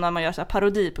vara som när man gör så här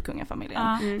parodi på kungafamiljen.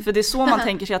 För det är så man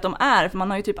tänker sig att de är, för man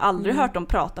har ju typ aldrig hört dem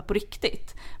prata på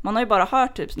riktigt. Man har ju bara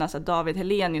hört typ såna här David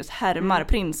Hellenius härmar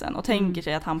prinsen och tänker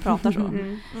sig att han pratar så.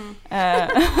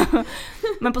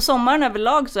 Men på sommaren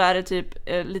överlag så är det typ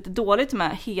lite dåligt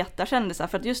med heta kändisar,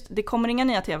 för att just det kommer inga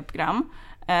nya tv-program.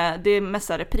 Det är mest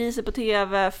repriser på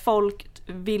tv, folk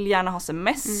vill gärna ha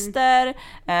semester,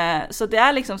 så det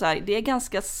är liksom så här, det är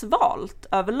ganska svalt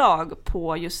överlag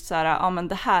på just så här, ja men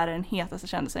det här är den hetaste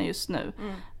kändisen just nu.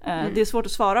 Det är svårt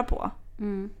att svara på.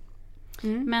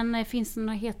 Men finns det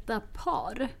några heta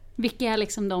par? Vilka är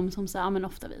liksom de som så, ja, men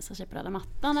ofta visar sig på röda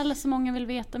mattan eller så många vill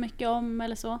veta mycket om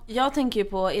eller så? Jag tänker ju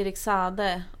på Erik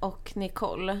Saade och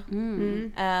Nicole.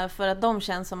 För att de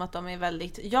känns som att de är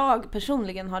väldigt... Jag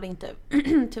personligen har inte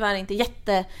tyvärr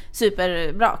inte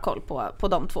superbra koll på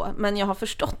de två. Men jag har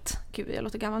förstått... Gud, jag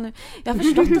låter gammal nu. Jag har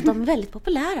förstått att de är väldigt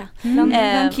populära. Bland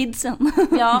kidsen.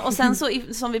 Ja, och sen så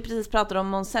som vi precis pratade om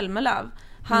Måns Zelmerlöw.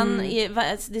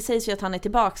 Det sägs ju att han är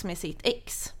tillbaks med sitt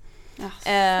ex.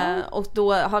 Och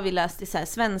då har vi läst i så här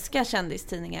svenska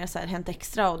kändistidningar, så här Hänt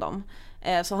Extra och dem,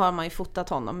 så har man ju fotat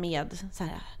honom med så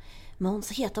här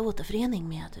Måns heta återförening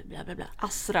med bla bla bla.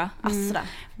 Asra. Ja,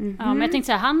 men jag tänkte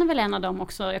säga, han är väl en av dem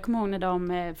också. Jag kommer ihåg när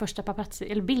de första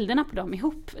paparazzi, eller bilderna på dem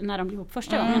ihop, när de blev ihop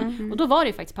första gången. Och då var det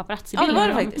ju faktiskt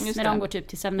paparazzi-bilder när de går typ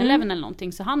till 7-Eleven eller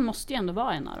någonting. Så han måste ju ändå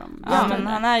vara en av dem. Ja, men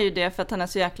han är ju det för att han är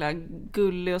så jäkla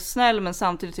gullig och snäll, men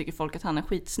samtidigt tycker folk att han är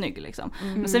skitsnygg liksom.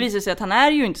 Men sen visar det sig att han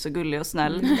är ju inte så gullig och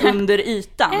snäll under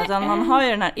ytan, utan han har ju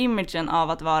den här imagen av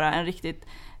att vara en riktigt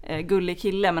gullig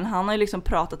kille, men han har ju liksom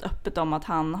pratat öppet om att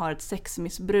han har ett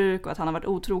sexmissbruk och att han har varit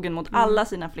otrogen mot alla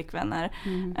sina flickvänner.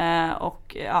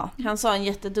 Och ja. Han sa en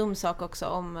jättedum sak också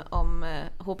om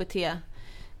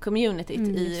HBT-communityt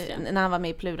när han var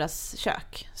med i Pluras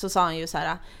kök. Så sa han ju så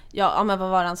här, ja men vad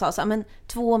var han sa? Så, men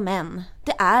 2 män,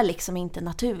 det är liksom inte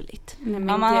naturligt.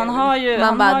 Han har ju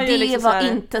det liksom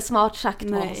var inte smart sagt.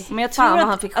 Men jag tror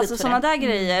att alltså, sådana där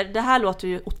grejer, det här låter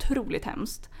ju otroligt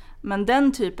hemskt. Men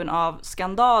den typen av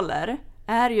skandaler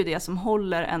är ju det som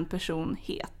håller en person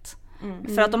het.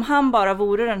 För att om han bara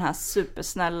vore den här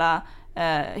supersnälla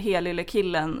helylle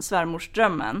killen,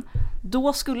 svärmorsdrömmen,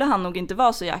 då skulle han nog inte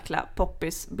vara så jäkla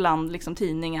poppis bland liksom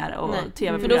tidningar och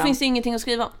tv-program. För då finns det ingenting att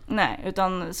skriva om. Nej,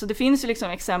 utan så det finns ju liksom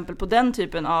exempel på den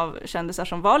typen av kändisar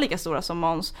som var lika stora som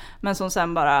Måns, men som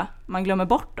sen bara, man glömmer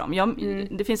bort dem.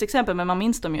 Det finns exempel, men man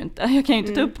minns dem ju inte. Jag kan ju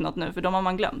inte ta upp något nu, för de har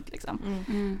man glömt liksom.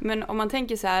 Men om man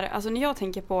tänker så här, alltså när jag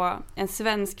tänker på en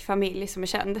svensk familj som är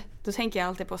känd, då tänker jag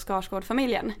alltid på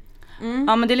Skarsgård-familjen.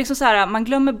 Ja, men det är liksom så här, man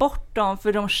glömmer bort dem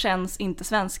för de känns inte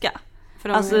svenska.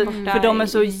 För de är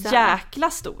så jäkla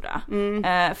stora.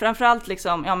 Framförallt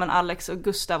liksom, ja men Alex och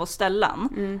Gustav och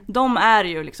Stellan. De är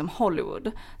ju liksom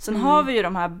Hollywood. Sen har vi ju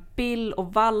de här Bill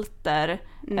och Walter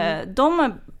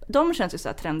De känns ju så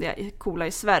här trendiga, coola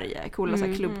i Sverige, coola så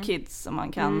här klubbkids som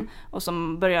man kan och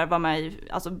som börjar vara med i,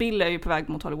 alltså Bill är ju på väg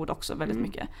mot Hollywood också väldigt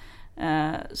mycket.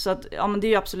 Så att, ja men det är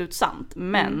ju absolut sant,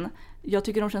 men jag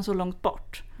tycker de känns så långt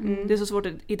bort. Det är så svårt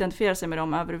att identifiera sig med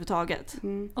dem överhuvudtaget.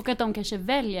 Och att de kanske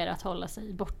väljer att hålla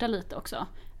sig borta lite också.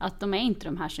 Att de är inte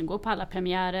de här som går på alla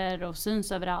premiärer och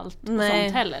syns överallt och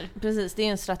sånt heller. Precis, det är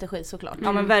ju en strategi såklart.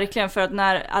 Ja men verkligen, för att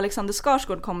när Alexander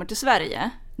Skarsgård kommer till Sverige,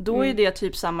 då är det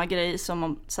typ samma grej som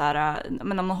om, så här,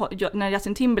 men när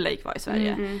Justin Timberlake var i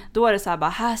Sverige. Då är det så här bara,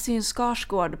 här syns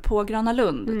Skarsgård på Gröna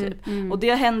Lund typ. Och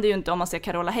det händer ju inte om man ser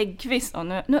Carola Häggkvist. Och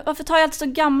nu, varför tar jag alltid så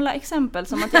gamla exempel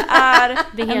som att jag är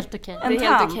det är helt okej. Det är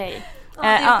helt okej. Ja,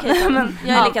 det är okej, men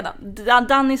jag är likadan.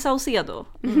 Danny Saucedo,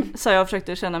 så jag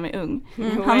försökte känna mig ung.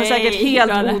 Han är säkert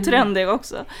helt otrendig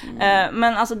också.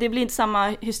 Men alltså det blir inte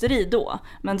samma hysteri då.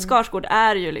 Men Skarsgård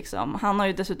är ju liksom, han har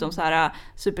ju dessutom så här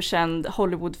superkänd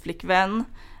Hollywood-flickvän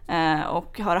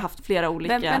och har haft flera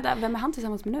olika. Vem är han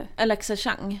tillsammans med nu? Alexa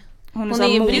Chung. Hon är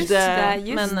ju just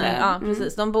det. Ja,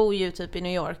 precis. De bor ju typ i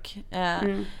New York.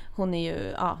 Hon är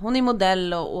ju hon är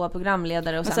modell och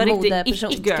programledare och sen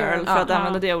modeperson. It-girl för att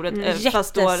använda det ordet.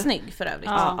 Jättesnygg för övrigt.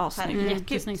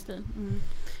 Jättesnygg stil.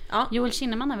 Joel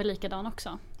Kinnaman är väl likadan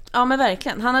också. Ja men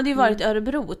verkligen. Han hade ju varit i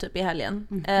Örebro typ i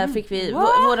helgen. Fick vi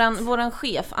våran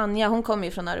chef Anja, hon kom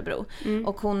ju från Örebro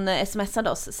och hon smsade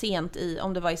oss sent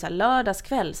om det var i så här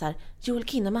lördagskväll så här, Joel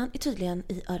Kinnaman är tydligen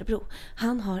i Örebro.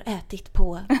 Han har ätit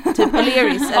på typ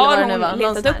O'Learys eller vad det nu var. Har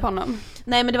hon letat upp honom?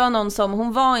 Nej men det var någon som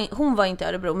hon var inte i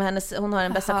Örebro, men hon har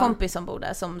en bästa kompis som bor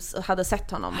där som hade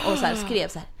sett honom och så här skrev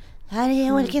så här är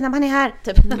Joel Kinnaman är här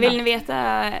typ. Vill ni veta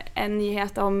en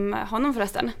nyhet om honom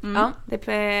förresten? Ja.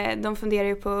 De funderar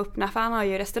ju på att öppna, för han har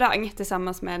ju restaurang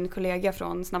tillsammans med en kollega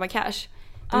från Snabba Cash.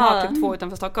 De har typ 2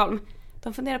 utanför Stockholm.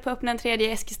 De funderar på att öppna en 3:e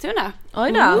i Eskilstuna.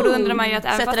 Oj då. Och då undrar man ju att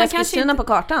sätter Eskilstuna på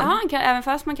kartan. Ja, även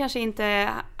fast man kanske inte,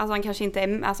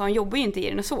 han jobbar ju inte i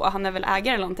den och så, han är väl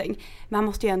ägare eller någonting. Men han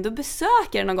måste ju ändå besöka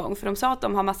den någon gång, för de sa att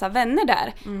de har massa vänner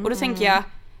där. Och då tänker jag,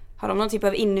 har de någon typ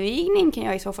av invigning, kan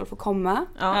jag i så fall få komma?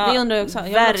 Ja, det undrar jag också.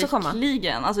 Jag vill också komma.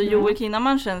 Verkligen. Alltså Joel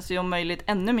Kinnaman känns ju om möjligt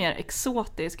ännu mer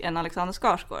exotisk än Alexander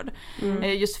Skarsgård.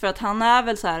 Just för att han är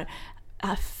väl så här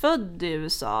född i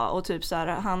USA och typ så här,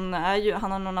 han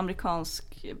har någon amerikansk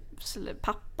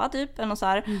pappa typ eller något så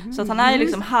här. Så att han är ju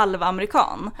liksom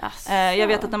halvamerikan. Jag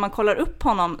vet att när man kollar upp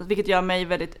honom, vilket gör mig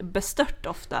väldigt bestört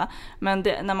ofta, men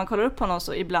när man kollar upp honom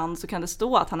så ibland så kan det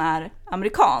stå att han är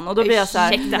amerikan och då blir jag så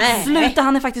här, sluta,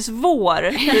 han är faktiskt vår.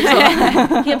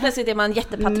 Helt plötsligt är man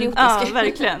jättepatriotisk. Ja,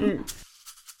 verkligen.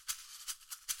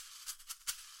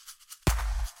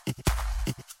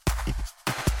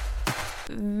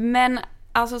 Men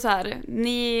alltså så här,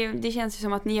 det känns ju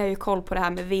som att ni har ju koll på det här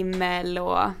med vimmel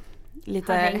och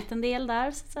lite... Har hängt en del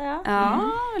där så att säga. Ja,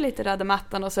 lite röda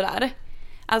mattan och sådär.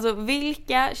 Alltså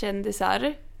vilka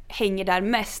kändisar hänger där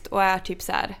mest och är typ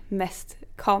så här mest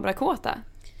kamerakåta?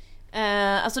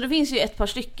 Alltså det finns ju ett par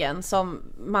stycken som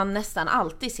man nästan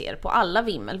alltid ser på alla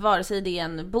vimmel, vare sig det är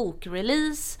en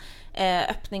bokrelease,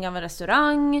 öppning av en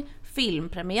restaurang,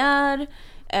 filmpremiär,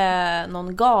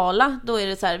 någon gala. Då är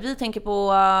det så här, vi tänker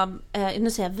på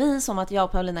nu säger jag vi som att jag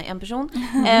och Paulina är en person.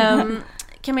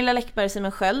 Camilla Läckberg,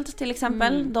 Simon Sköld till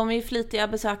exempel. De är ju flitiga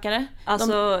besökare.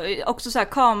 Alltså också så här,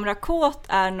 kamerakåt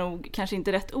är nog kanske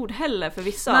inte rätt ord heller för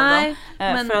vissa av dem.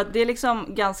 Men... För att det är liksom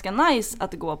ganska nice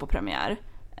att gå på premiär.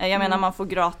 Jag menar, man får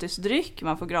gratis dryck,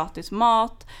 man får gratis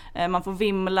mat, man får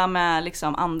vimla med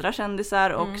liksom andra kändisar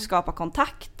och skapa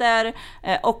kontakter,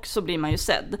 och så blir man ju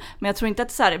sedd. Men jag tror inte att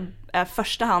det så här är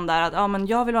första hand där att men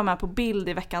jag vill vara med på bild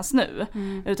i Veckans Nu.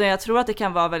 Utan jag tror att det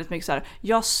kan vara väldigt mycket så här,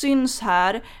 jag syns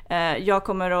här, jag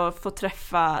kommer att få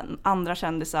träffa andra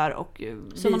kändisar och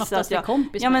visa att jag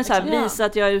kompis med, så här, visa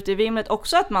att jag är ute i vimlet.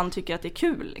 Också att man tycker att det är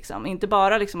kul liksom. Inte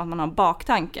bara liksom att man har en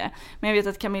baktanke. Men jag vet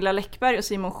att Camilla Läckberg och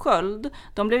Simon Sköld,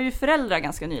 de blev ju föräldrar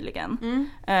ganska nyligen.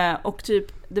 Och typ,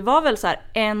 det var väl så här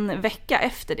en vecka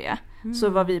efter det så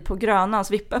var vi på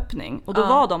Grönans VIP-öppning och då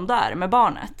var de där med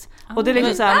barnet. Och det är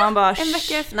liksom så här, man bara en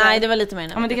vecka efter. Nej, det var lite mer.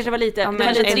 Ja, men det kanske var lite, det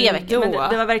var 3 veckor. Men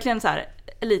det var verkligen så här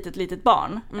litet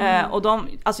barn. Och de,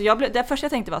 alltså det första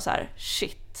jag tänkte var så här,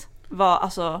 shit,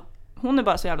 alltså hon är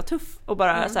bara så jävla tuff och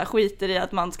bara så här skiter i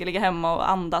att man ska ligga hemma och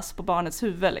andas på barnets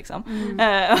huvud liksom.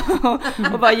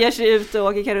 Och bara ger sig ut och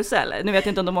åker karusell. Nu vet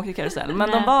jag inte om de åker karusell,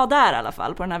 men de var där i alla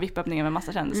fall på den här VIP-öppningen med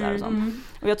massa kändisar och sånt.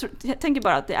 Och jag tänker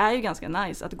bara att det är ju ganska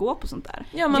nice att gå på sånt där.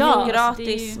 Ja, man får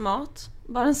gratis mat.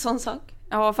 Bara en sån sak.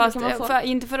 Ja, fast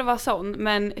inte för att vara sån,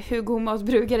 men hur god mat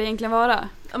brukar det egentligen vara?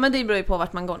 Ja, men det beror ju på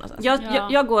vart man går någonstans.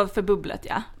 Jag går för bubblet,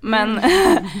 ja. Men,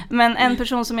 men en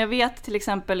person som jag vet till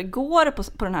exempel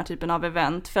går på den här typen av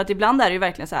event, för att ibland är det ju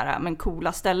verkligen så här, men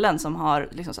coola ställen som har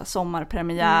liksom så här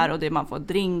sommarpremiär och det man får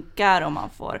drinkar och man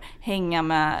får hänga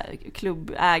med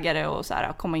klubbägare och så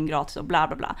här, komma in gratis och bla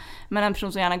bla bla. Men en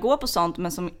person som gärna går på sånt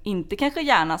men som inte kanske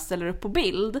gärna ställer upp på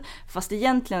bild, fast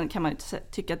egentligen kan man ju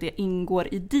tycka att det ingår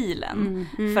i dealen.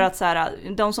 För att så här,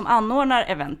 de som anordnar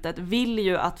eventet vill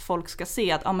ju att folk ska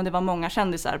se att men det var många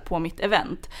kändisar på mitt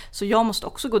event, så jag måste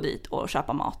också gå dit och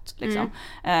köpa mat liksom.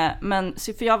 Men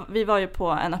för vi var ju på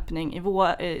en öppning i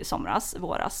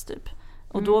våras typ.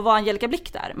 Och då var Angelica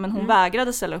Blick där, men hon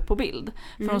vägrade ställa upp på bild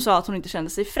för hon sa att hon inte kände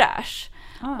sig fräsch.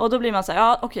 Och då blir man så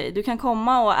här, okej, du kan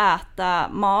komma och äta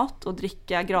mat och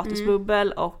dricka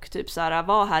gratisbubbel och typ så här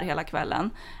vara här hela kvällen,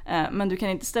 men du kan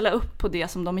inte ställa upp på det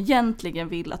som de egentligen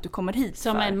vill att du kommer hit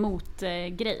som för. En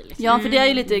motgrej liksom. Ja, för det är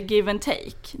ju lite give and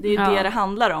take. Det är ju det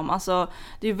handlar om. Alltså,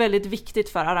 det är ju väldigt viktigt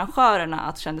för arrangörerna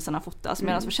att kändisarna fotas,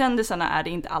 medan för kändisarna är det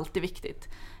inte alltid viktigt.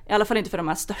 I alla fall inte för de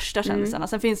här största kändisarna.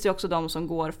 Sen finns det ju också de som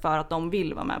går för att de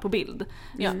vill vara med på bild.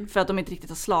 För att de inte riktigt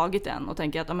har slagit än och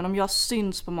tänker att men om jag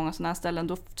syns på många sådana här ställen,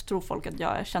 då tror folk att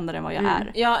jag är kändare än vad jag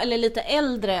är. Ja, eller lite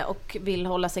äldre och vill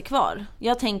hålla sig kvar.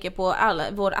 Jag tänker på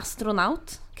vår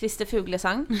astronaut Christer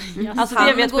Fuglesang. Alltså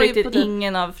det vet på riktigt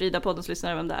ingen av Frida-poddens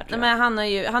lyssnare vem det är. Nej, men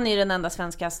han är ju den enda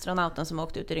svenska astronauten som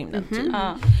åkt ut i rymden typ.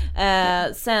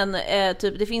 Sen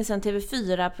typ, det finns en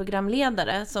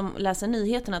TV4-programledare som läser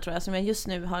nyheterna tror jag, som jag just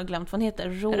nu har glömt vad hon heter.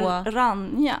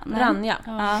 Ranja.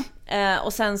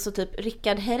 Och sen så typ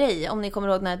Rickard Herrey, om ni kommer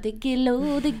ihåg när det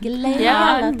glöd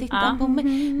alla tittar på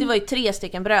mig. Det var ju 3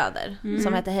 stycken bröder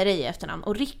som hette Herrey i efternamn.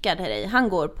 Och Rickard Herrey, han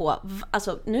går på,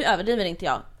 alltså nu överdriver inte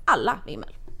jag, alla vimmel.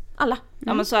 Alla.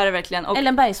 Ja, men så är det verkligen. Och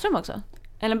Ellen Bergström också.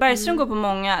 Ellen Bergström går på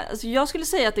många, alltså jag skulle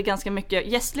säga att det är ganska mycket,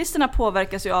 gästlistorna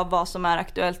påverkas ju av vad som är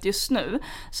aktuellt just nu.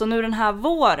 Så nu den här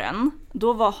våren,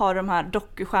 då har de här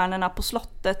dokustjärnorna på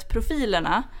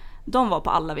slottet-profilerna, de var på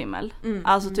alla vimmel.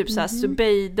 Alltså typ såhär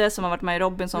Subeide som har varit med i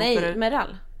Robinson förut. Nej,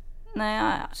 Meral. Nej,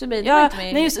 Subeide var inte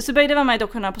med. Nej, just Subeide var med i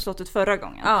Dockorna på slottet förra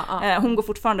gången. Hon går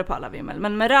fortfarande på alla vimmel.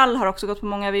 Men Meral har också gått på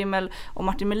många vimmel. Och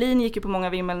Martin Melin gick ju på många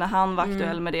vimmel när han var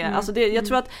aktuell med det. Alltså jag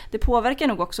tror att det påverkar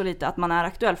nog också lite att man är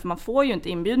aktuell. För man får ju inte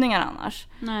inbjudningar annars.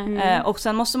 Och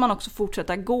sen måste man också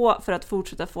fortsätta gå för att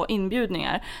fortsätta få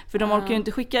inbjudningar. För de orkar ju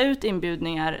inte skicka ut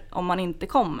inbjudningar om man inte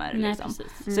kommer. Liksom.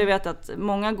 Så jag vet att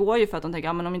många går ju för att de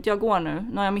tänker men om inte jag går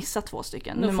nu har jag missat 2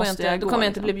 stycken. Nu måste jag gå. Då kommer jag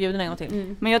liksom. inte bli bjuden en gång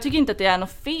till. Men jag tycker inte att det är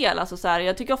något fel. Alltså så här,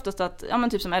 jag tycker oftast att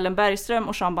typ som Ellen Bergström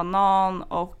och Sean Banan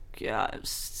och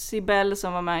Sibel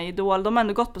som var med i Idol, de har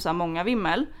ändå gått på så här många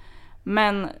vimmel.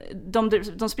 Men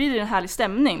de sprider en härlig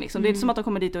stämning liksom. Det är inte som att de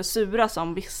kommer dit och är sura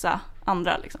som vissa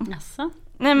andra liksom. Jaså?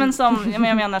 Nej, men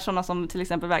jag menar sådana som till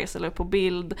exempel vägrar ställa upp på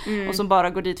bild och som bara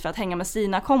går dit för att hänga med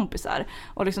sina kompisar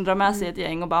och liksom drar med sig ett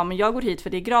gäng och bara, men jag går hit för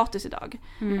det är gratis idag.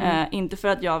 Inte för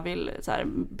att jag vill så här,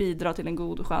 bidra till en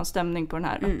god och skön stämning på den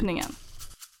här öppningen.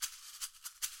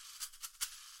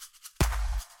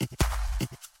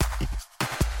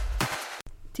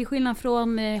 Till skillnad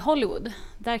från Hollywood,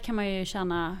 där kan man ju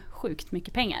tjäna sjukt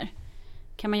mycket pengar.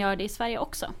 Kan man göra det i Sverige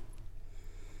också?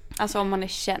 Alltså om man är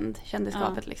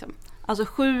kändisskapet liksom. Alltså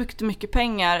sjukt mycket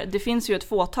pengar. Det finns ju ett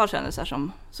fåtal kändisar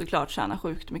som såklart tjänar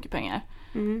sjukt mycket pengar.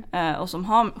 Och som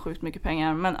har sjukt mycket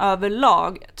pengar. Men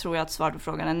överlag tror jag att svaret på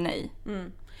frågan är nej.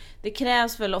 Det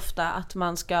krävs väl ofta att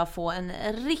man ska få en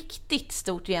riktigt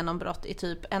stort genombrott i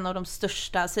typ en av de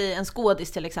största, säg en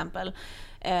skådis till exempel.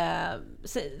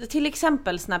 Till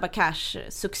exempel Snabba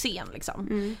Cash-succén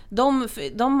liksom. De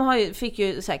fick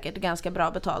ju säkert ganska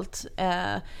bra betalt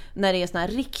när det är såna här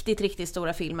riktigt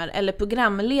stora filmer, eller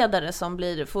programledare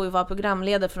som får ju vara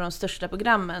programledare för de största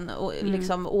programmen och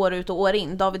liksom år ut och år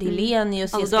in. David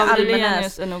Hellenius, alltså David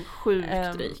Hellenius är nog sjukt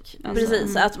rik. Alltså.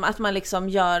 Precis, att man liksom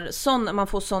gör man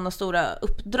får såna stora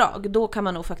uppdrag, då kan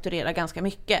man nog fakturera ganska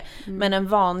mycket. Men en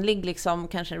vanlig liksom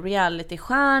kanske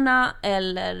reality-stjärna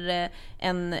eller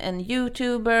en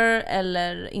YouTuber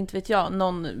eller inte vet jag,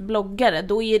 någon bloggare,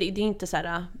 då är det inte så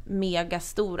här mega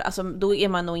stor, alltså då är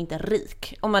man nog inte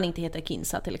rik om man inte heter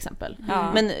Kinsa till exempel.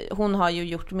 Men hon har ju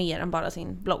gjort mer än bara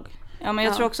sin blogg. Ja, men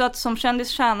jag tror också att som kändis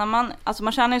tjänar man, alltså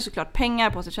man tjänar ju såklart pengar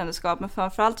på sitt kändisskap, men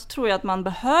framförallt så tror jag att man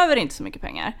behöver inte så mycket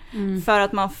pengar för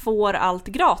att man får allt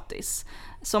gratis.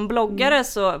 Som bloggare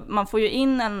så man får ju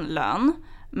in en lön,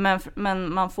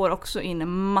 men man får också in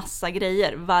massa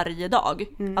grejer varje dag.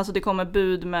 Alltså det kommer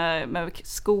bud med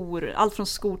skor, allt från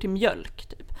skor till mjölk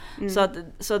typ.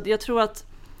 Så att jag tror att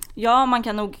man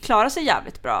kan nog klara sig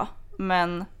jävligt bra,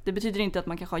 men det betyder inte att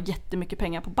man kanske har jättemycket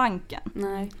pengar på banken.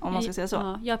 Nej. Om man ska säga så.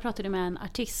 Ja, jag pratade med en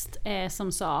artist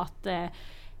som sa att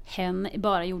hen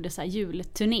bara gjorde så här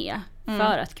julturné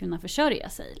för att kunna försörja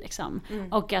sig liksom.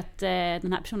 Och att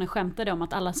den här personen skämtade om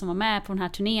att alla som var med på den här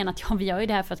turnén, att vi gör ju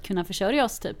det här för att kunna försörja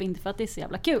oss typ, inte för att det är så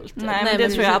jävla kul typ. Nej, men det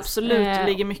tror jag absolut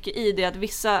ligger mycket i det, att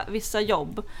vissa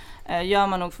jobb gör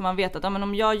man nog för man vet att men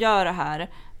om jag gör det här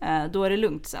då är det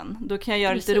lugnt sen. Då kan jag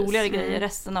göra lite roligare grejer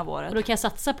resten av året. Och då kan jag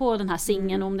satsa på den här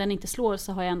singeln och om den inte slår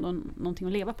så har jag ändå någonting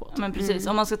att leva på. Typ. Men precis,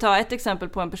 om man ska ta ett exempel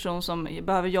på en person som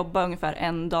behöver jobba ungefär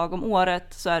en dag om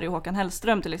året, så är det ju Håkan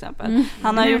Hellström till exempel.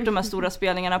 Han har gjort de här stora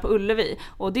spelningarna på Ullevi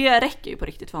och det räcker ju på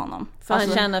riktigt för honom. För han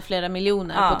tjänar flera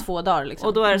miljoner på 2 dagar liksom.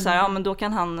 Och då är det så här, men då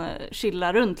kan han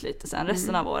chilla runt lite sen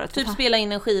resten av året. Typ spela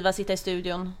in en skiva, sitta i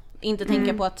studion. Inte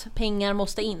tänka på att pengar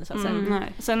måste in så att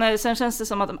säga. Sen känns det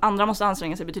som att andra måste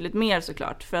anstränga sig betydligt mer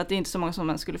såklart. För att det är inte så många som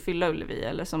ens skulle fylla Ullevi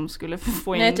eller som skulle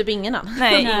få in... Nej, typ ingen annan.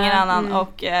 Nej, ingen annan.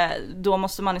 Och då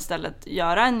måste man istället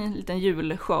göra en liten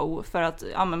julshow för att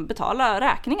betala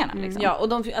räkningarna. Liksom. Ja, och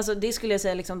det skulle jag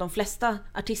säga liksom, de flesta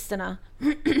artisterna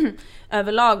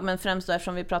överlag, men främst då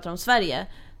eftersom vi pratar om Sverige,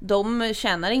 de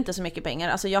tjänar inte så mycket pengar.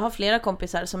 Alltså jag har flera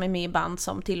kompisar som är med i band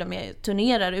som till och med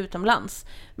turnerar utomlands.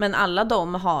 Men alla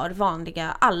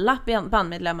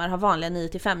bandmedlemmar har vanliga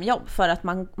 9-5 jobb för att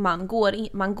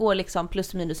man går liksom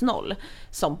plus minus noll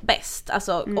som bäst.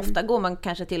 Alltså ofta går man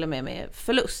kanske till och med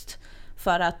förlust.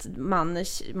 För att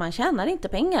man tjänar inte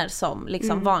pengar som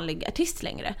liksom vanlig artist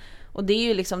längre. Och det är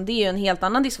ju liksom, det är ju en helt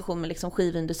annan diskussion med liksom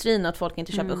skivindustrin och att folk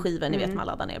inte köper skivor, ni vet man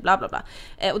laddar ner bla bla bla.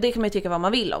 Och det kan man ju tycka vad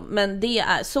man vill om, men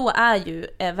så är ju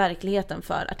verkligheten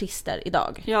för artister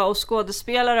idag. Ja, och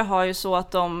skådespelare har ju så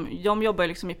att de jobbar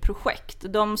liksom i projekt.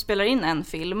 De spelar in en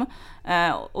film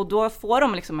och då får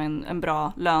de liksom en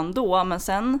bra lön då, men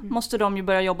sen måste de ju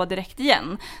börja jobba direkt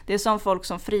igen. Det är som folk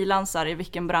som frilansar i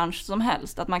vilken bransch som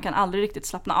helst, att man kan aldrig riktigt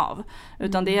slappna av,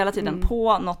 utan det är hela tiden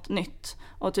på något nytt.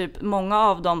 Och typ många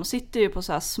av dem sitter ju på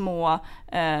så här små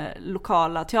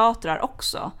lokala teatrar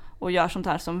också och gör sånt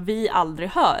här som vi aldrig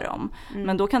hör om.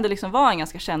 Men då kan det liksom vara en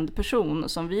ganska känd person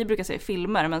som vi brukar se i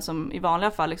filmer, men som i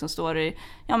vanliga fall liksom står i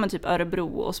typ Örebro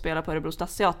och spelar på Örebro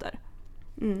stadsteater.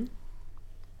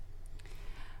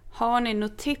 Har ni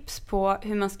något tips på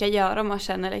hur man ska göra om man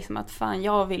känner liksom att fan,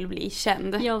 jag vill bli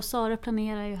känd? Jag och Sara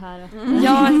planerar ju här.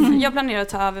 Jag planerar att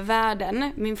ta över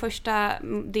världen. Min första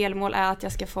delmål är att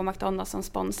jag ska få McDonald's som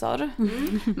sponsor.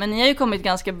 Men ni har ju kommit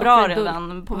ganska bra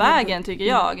redan på vägen tycker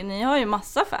jag. Ni har ju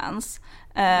massa fans.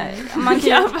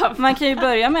 Man kan ju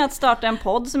börja med att starta en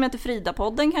podd som heter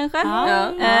Frida-podden kanske.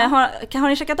 Har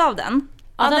ni checkat av den?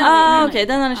 Okej,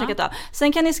 den har ni checkat av.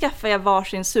 Sen kan ni skaffa er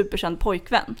varsin superkänd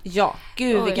påjkvän. Ja,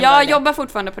 gud vilken jag jobbar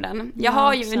fortfarande på den. Jag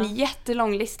har ju en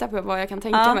jättelång lista på vad jag kan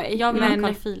tänka mig. Jag vill ha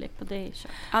Carl Philip och det är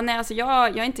kört. Nej, alltså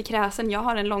jag är inte kräsen. Jag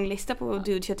har en lång lista på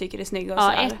dudes jag tycker är snygga och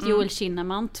så. 1 Joel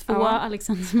Kinnaman, 2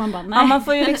 Alexander, man bara nej. Ja, man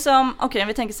får ju liksom, okej,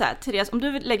 vi tänker så här, Therese, om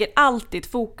du lägger allt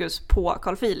ditt fokus på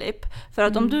Carl Philip, för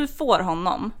att om du får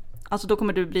honom, alltså då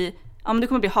kommer du bli du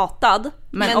kommer bli hatad,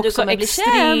 men också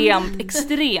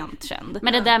extremt känd.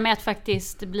 Men det där med att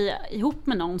faktiskt bli ihop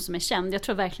med någon som är känd, jag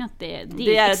tror verkligen att det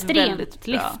är ett extremt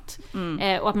lyft.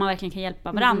 Och att man verkligen kan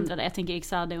hjälpa varandra där. Jag tänker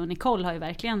Ixade och Nicole har ju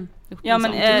verkligen gjort en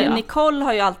sån, Nicole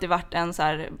har ju alltid varit en så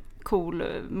här cool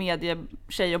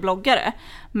medietjej och bloggare,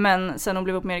 men sen hon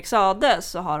blev upp med Erik Sade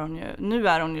så har hon ju, nu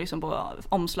är hon ju liksom på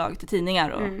omslag till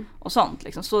tidningar och sånt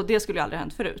liksom. Så det skulle ju aldrig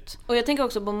hänt förut. Och jag tänker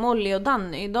också på Molly och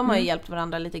Danny, de har ju hjälpt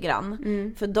varandra lite grann.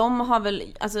 För de har väl,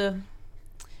 alltså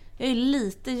jag är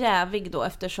lite jävig då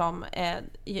eftersom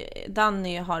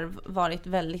Danny har varit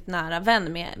väldigt nära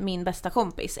vän med min bästa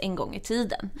kompis en gång i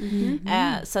tiden.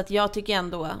 Så att jag tycker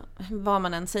ändå, vad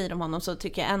man än säger om honom, så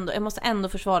tycker jag måste ändå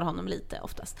försvara honom lite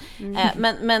oftast.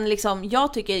 Men liksom,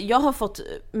 jag har fått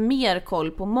mer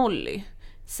koll på Molly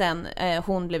sen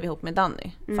hon blev ihop med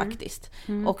Danny faktiskt.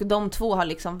 Och de två har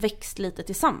liksom växt lite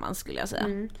tillsammans skulle jag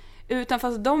säga. Utan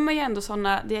fast de är ju ändå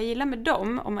såna, det jag gillar med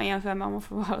dem, om man jämför med, om man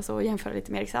får vara så, jämföra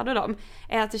lite med Exad och dem,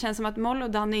 är att det känns som att Moll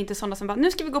och Dan är inte såna som bara,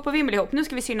 nu ska vi gå på vimmel ihop, nu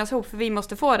ska vi synas ihop för vi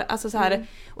måste få det, alltså så här,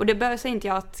 och det behöver inte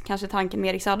jag att kanske tanken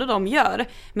med Exad och dem gör,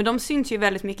 men de syns ju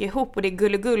väldigt mycket ihop och det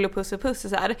är gull och puss och puss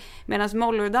och så här, medan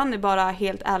Moll och Dan är bara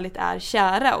helt ärligt är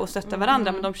kära och stöttar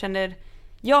varandra, men de känner,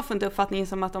 jag får inte uppfattningen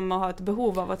som att de har ett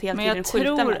behov av att hela tiden skjuta med.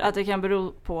 Men jag tror att det kan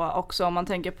bero på också, om man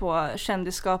tänker på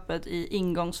kändisskapet i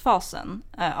ingångsfasen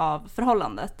av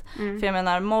förhållandet. För jag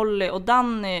menar, Molly och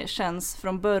Danny känns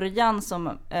från början som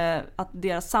att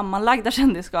deras sammanlagda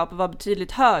kändisskap var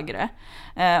betydligt högre.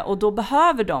 Och då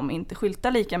behöver de inte skylta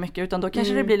lika mycket, utan då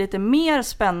kanske det blir lite mer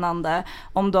spännande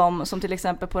om de, som till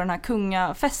exempel på den här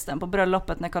kungafesten på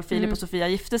bröllopet när Carl Philip och Sofia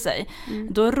gifte sig,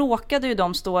 då råkade ju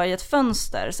de stå i ett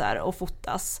fönster så här och fota.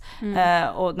 fredags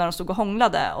och när de stod och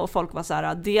hånglade och folk var så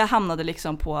här, det hamnade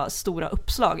liksom på stora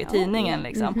uppslag i tidningen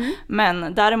liksom.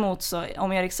 Men däremot så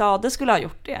om Erik Saade skulle ha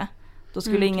gjort det, då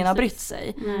skulle ingen ha brytt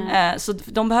sig. Så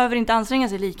de behöver inte anstränga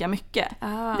sig lika mycket.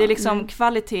 Det är liksom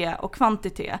kvalitet och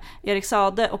kvantitet. Erik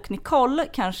Saade och Nicole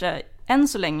kanske än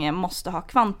så länge måste ha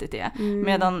kvantitet.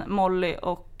 Medan Molly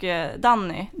och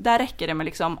Danny, där räcker det med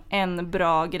liksom en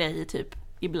bra grej typ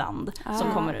ibland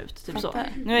som kommer ut. Typ så.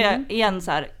 Nu är jag igen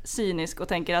så här cynisk och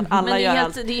tänker att alla gör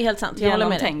allt. Det är helt sant, jag håller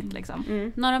med dig.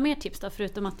 Liksom. Några mer tips då,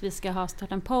 förutom att vi ska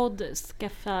starta en podd,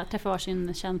 träffa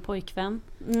varsin känd pojkvän?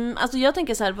 Alltså jag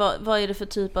tänker så här, vad är det för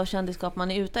typ av kändisskap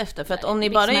man är ute efter? För att om ni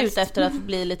bara är ute efter att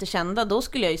bli lite kända, då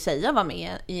skulle jag ju säga vara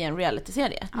med i en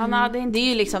realityserie. Det är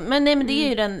ju liksom, men det är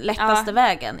ju den lättaste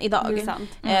vägen idag. Det är sant.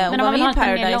 Men om man vill ha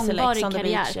en mer långvarig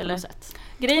karriär på något sätt.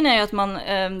 Grejen är ju att man,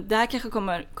 det här kanske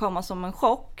kommer komma som en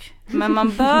chock, men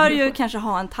man bör ju kanske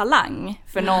ha en talang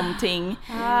för någonting.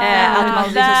 Att man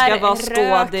liksom ska vara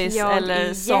skådis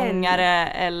eller sångare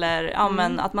eller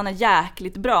men att man är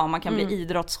jäkligt bra. Man kan bli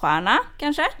idrottsstjärna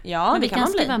kanske. Ja, men vi det kan man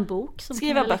skriva en bok som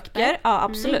skriva böcker. Ja,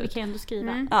 absolut. Vi kan ändå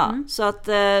skriva. Ja, så att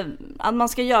man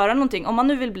ska göra någonting. Om man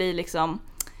nu vill bli liksom,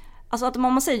 alltså att om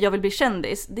man säger jag vill bli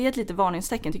kändis, det är ett lite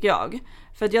varningstecken tycker jag.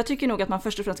 För att jag tycker nog att man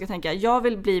först och främst ska tänka, jag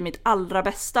vill bli mitt allra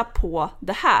bästa på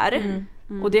det här.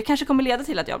 Och det kanske kommer leda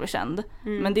till att jag blir känd.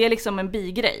 Men det är liksom en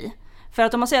bigrej. För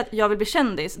att om man säger att jag vill bli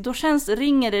kändis, då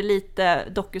ringer det lite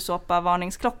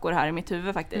dokusåpa-varningsklockor här i mitt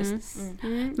huvud faktiskt.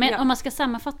 Men om man ska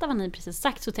sammanfatta vad ni precis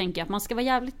sagt, så tänker jag att man ska vara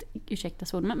jävligt, ursäkta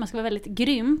så, men man ska vara väldigt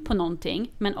grym på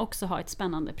någonting, men också ha ett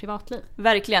spännande privatliv.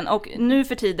 Verkligen, och nu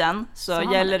för tiden så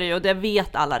gäller det ju, och det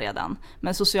vet alla redan,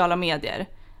 men sociala medier,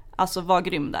 alltså var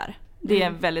grym där. Det är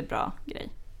en väldigt bra grej.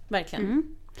 Verkligen.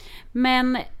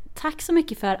 Men tack så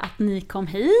mycket för att ni kom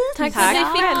hit. Tack för att vi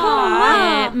fick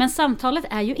komma. Men samtalet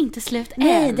är ju inte slut än.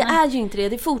 Nej, det är ju inte det.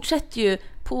 Det fortsätter ju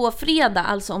på fredag,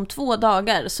 alltså om 2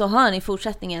 dagar, så hör ni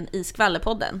fortsättningen i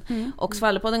Skvallerpodden. Och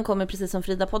Skvallerpodden kommer precis som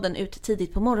Frida-podden ut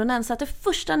tidigt på morgonen. Så att det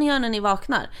första ni gör när ni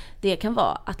vaknar, det kan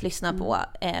vara att lyssna på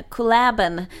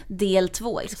collaben del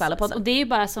 2 i Skvallerpodden. Och det är ju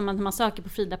bara som att man söker på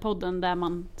Frida-podden, där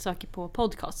man söker på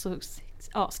podcast, så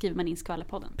skriver man in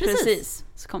Skvallerpodden. Precis.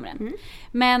 Så kommer den.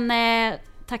 Men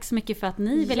tack så mycket för att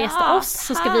ni vill gästa oss,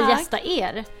 så ska vi gästa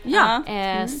er. Ja.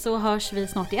 Så hörs vi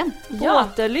snart igen. På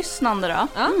återlyssnande då.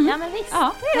 Ja, men visst.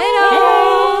 Ja. Hej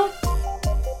då!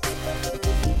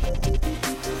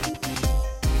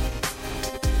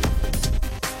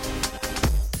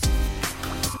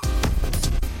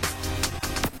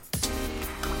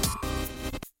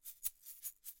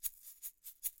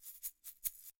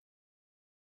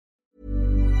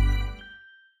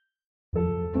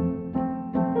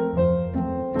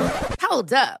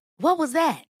 Hold up. What was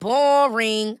that?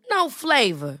 Boring. No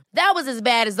flavor. That was as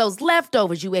bad as those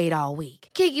leftovers you ate all week.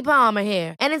 Keke Palmer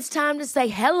here, and it's time to say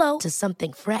hello to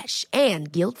something fresh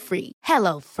and guilt-free.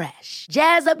 Hello Fresh.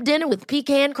 Jazz up dinner with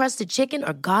pecan-crusted chicken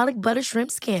or garlic butter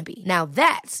shrimp scampi. Now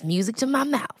that's music to my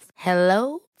mouth.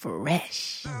 Hello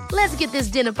Fresh. Let's get this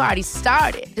dinner party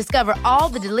started. Discover all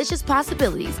the delicious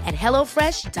possibilities at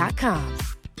HelloFresh.com.